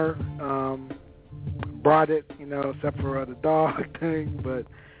honor. Brought it, except for the dog thing. But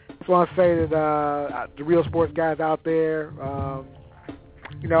I just want to say that the real sports guys out there, I'm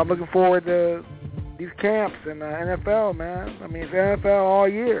looking forward to these camps in the NFL, man. I mean, it's NFL all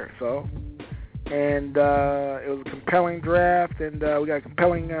year, so. And it was a compelling draft, and we got a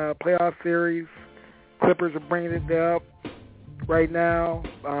compelling playoff series. Clippers are bringing it up right now.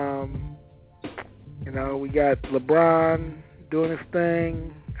 We got LeBron doing his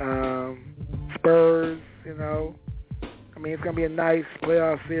thing. Spurs, I mean, it's going to be a nice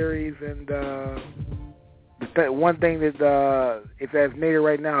playoff series. And one thing that it's as needed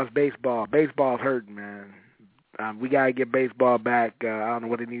right now is baseball. Baseball's hurting, man. We got to get baseball back. I don't know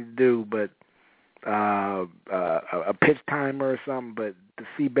what they need to do, but a pitch timer or something. But to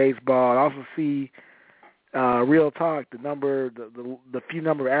see baseball, also see real talk. The few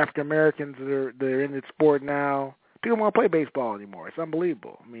number of African Americans that are in the sport now. People don't want to play baseball anymore. It's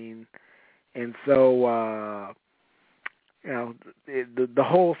unbelievable. I mean, and so the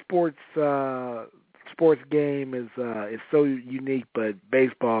whole sports game is so unique, but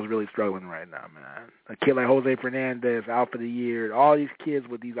baseball is really struggling right now, man. A kid like Jose Fernandez out for the year. All these kids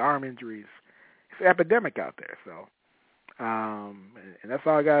with these arm injuries. It's an epidemic out there. So, and that's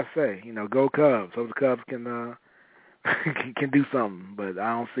all I gotta say. Go Cubs. Hope the Cubs can do something, but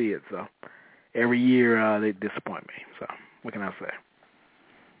I don't see it. So every year they disappoint me. So what can I say?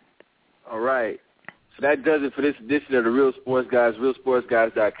 All right. So that does it for this edition of the Real Sports Guys,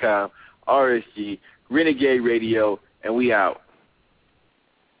 realsportsguys.com, RSG, Renegade Radio, and we out.